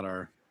thinking about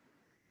our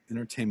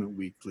Entertainment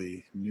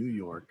Weekly New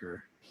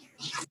Yorker.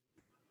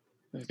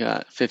 We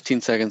got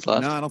 15 seconds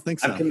left. No, I don't think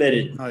so. I'm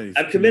committed. Oh, you've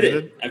I'm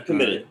committed.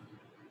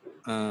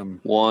 All right.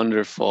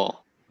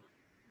 Wonderful.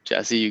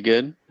 Jesse, you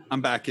good?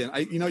 I'm back in.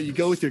 You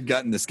go with your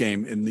gut in this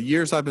game. In the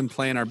years I've been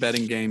playing our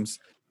betting games,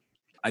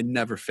 I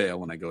never fail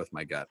when I go with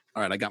my gut.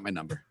 All right, I got my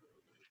number.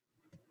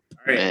 All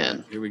right.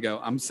 Man. Here we go.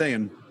 I'm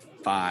saying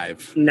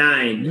 5.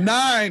 9.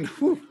 9.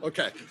 Whew.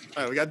 Okay.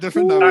 All right, we got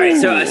different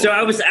numbers. All right. So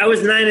I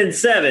was 9 and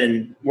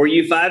 7. Were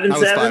you 5 and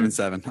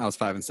 7? I was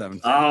 5 and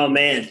 7. Oh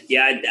man,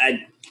 yeah.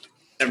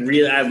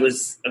 I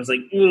was like,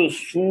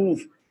 oof.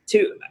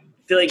 2. I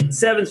feel like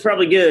 7's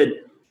probably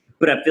good,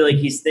 but I feel like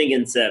he's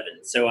thinking 7.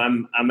 So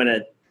I'm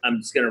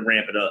just gonna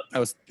ramp it up.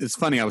 It's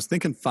funny. I was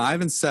thinking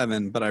 5 and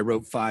 7, but I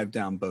wrote 5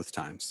 down both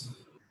times.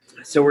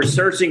 So we're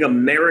searching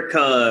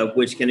America,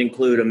 which can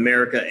include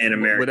America and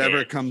American.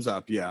 Whatever comes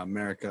up, yeah,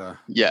 America.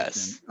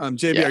 Yes.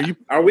 JB, Yeah.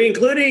 Are we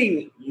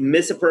including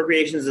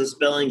misappropriations of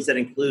spellings that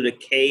include a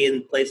K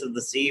in place of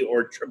the C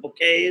or triple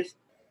Ks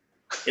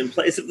in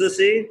place of the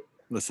C?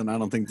 Listen, I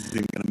don't think this is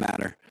even going to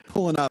matter.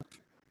 Pulling up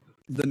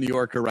the New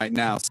Yorker right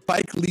now.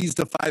 Spike Lee's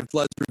The Five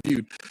Bloods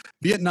reviewed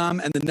Vietnam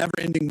and the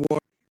never-ending war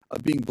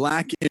of being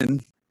black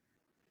in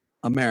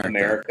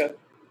America.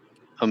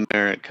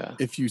 America.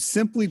 If you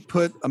simply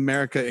put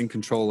America in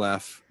Control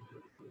F,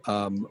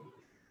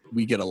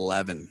 we get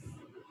 11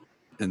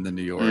 in the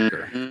New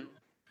Yorker, Mhm.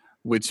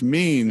 which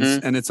means,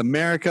 and it's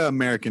America,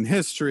 American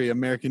history,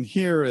 American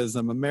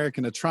heroism,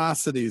 American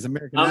atrocities,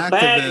 American I'm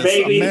activists, back,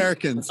 baby.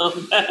 Americans.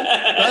 I'm back.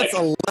 That's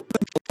 11 alone,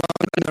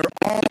 and they're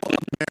all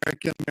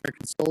American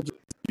soldiers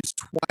used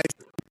twice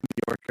in the New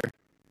Yorker.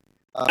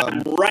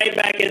 I'm right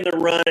back in the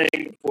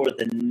running for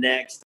the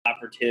next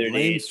opportunity.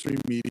 Mainstream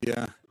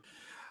media.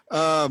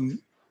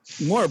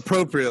 More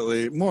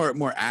appropriately, more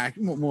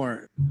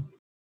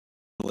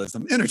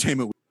journalism,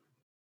 entertainment,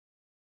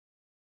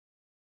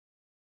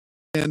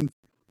 and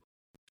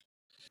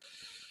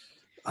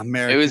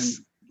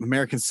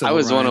American civil I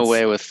was rights. one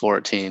away with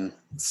 14.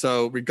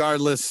 So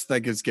regardless,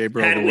 that gives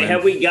Gabriel the win.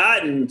 Had we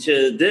gotten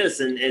to this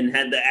and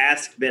had the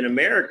ask been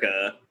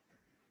America,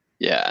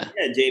 Yeah.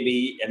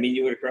 JB, I mean,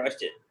 you would have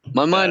crushed it.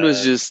 My mind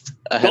was just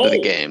ahead of the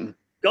gold. game.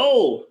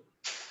 Gold.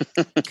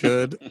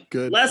 Good.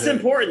 Less pick.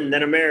 important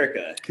than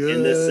America Good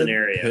in this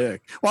scenario.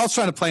 pick. Well, I was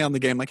trying to play on the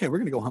game like, hey, we're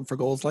going to go hunt for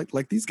goals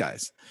like these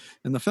guys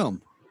in the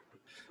film.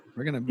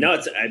 We're going to. No,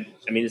 it's a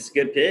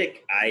good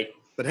pick.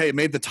 But hey, it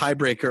made the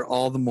tiebreaker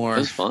all the more It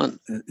was fun.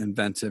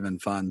 inventive and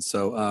fun.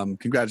 So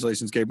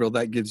congratulations, Gabriel.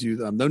 That gives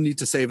you no need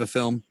to save a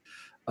film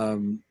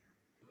from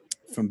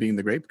being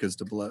the great, because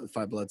the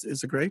Five Bloods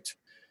is a great.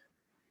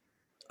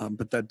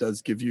 But that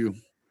does give you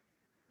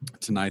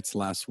tonight's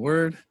last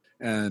word.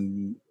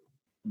 And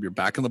you're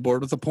back on the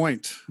board with a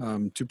point.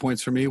 2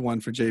 points for me, 1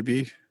 for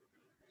JB,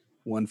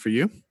 1 for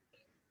you.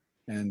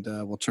 And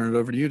we'll turn it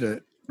over to you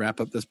to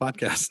wrap up this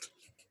podcast.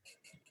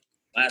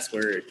 Last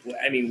word.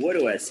 I mean, what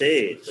do I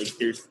say? Like,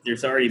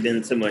 there's already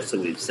been so much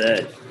that we've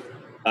said.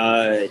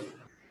 I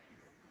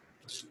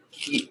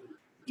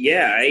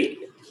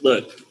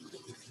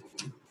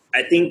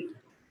think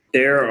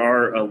there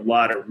are a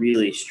lot of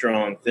really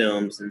strong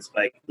films in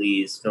Spike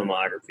Lee's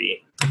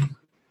filmography.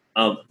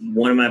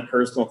 One of my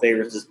personal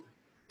favorites is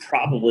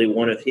probably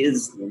one of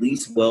his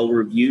least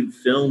well-reviewed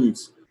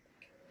films,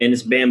 and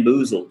it's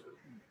Bamboozled.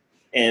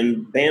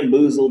 And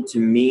Bamboozled, to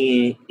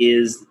me,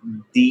 is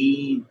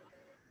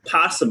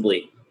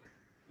possibly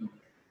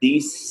the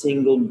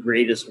single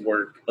greatest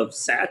work of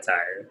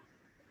satire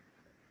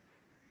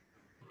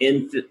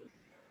in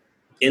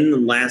the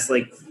last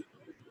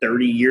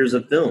 30 years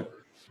of film.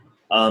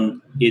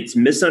 It's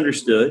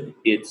misunderstood,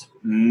 it's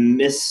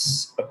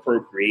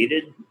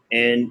misappropriated,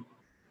 and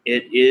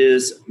it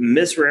is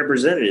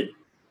misrepresented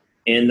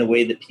in the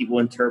way that people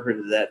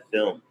interpreted that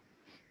film.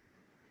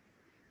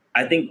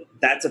 I think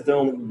that's a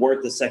film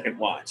worth a second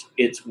watch.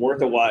 It's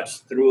worth a watch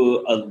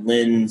through a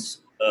lens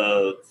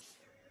of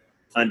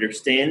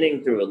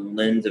understanding, through a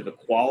lens of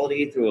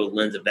equality, through a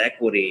lens of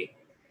equity.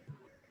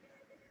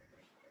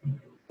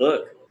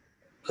 Look,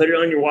 put it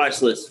on your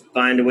watch list.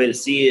 Find a way to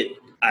see it.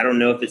 I don't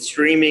know if it's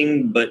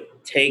streaming,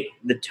 but take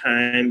the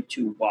time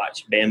to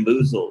watch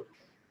Bamboozled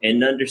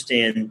and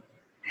understand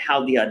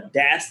how the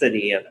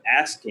audacity of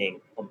asking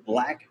a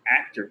black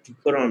actor to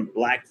put on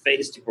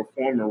blackface to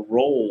perform a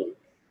role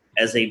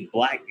as a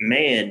black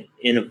man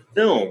in a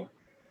film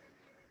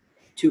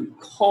to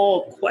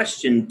call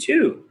question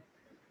two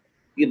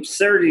the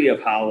absurdity of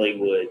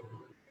Hollywood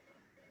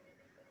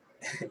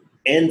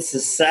and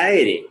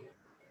society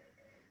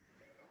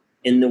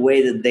in the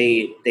way that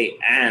they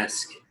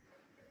ask,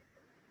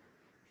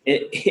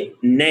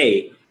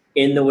 nay,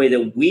 in the way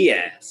that we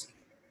ask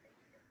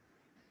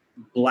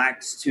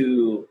Blacks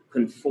to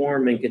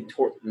conform and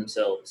contort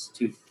themselves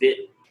to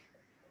fit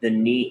the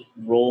neat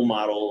role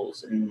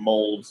models and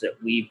molds that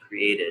we've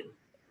created.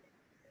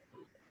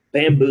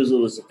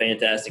 Bamboozled was a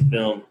fantastic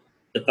film.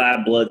 The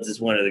Five Bloods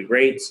is one of the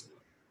greats.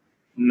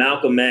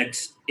 Malcolm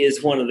X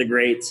is one of the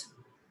greats.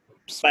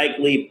 Spike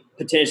Lee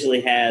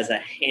potentially has a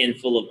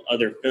handful of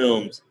other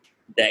films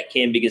that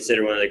can be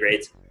considered one of the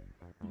greats.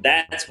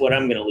 That's what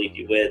I'm going to leave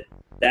you with.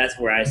 That's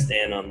where I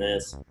stand on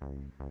this.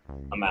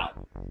 I'm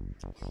out.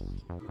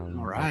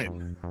 All right.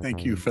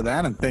 Thank you for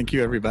that. And thank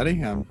you, everybody.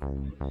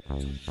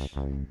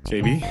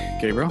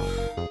 JB, Gabriel,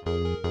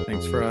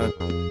 thanks for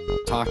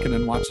talking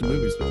and watching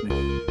movies with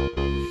me.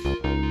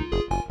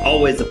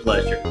 Always a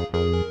pleasure.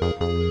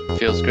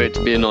 Feels great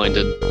to be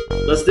anointed.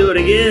 Let's do it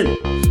again.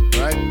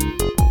 All right.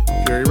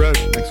 Fury Road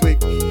next week.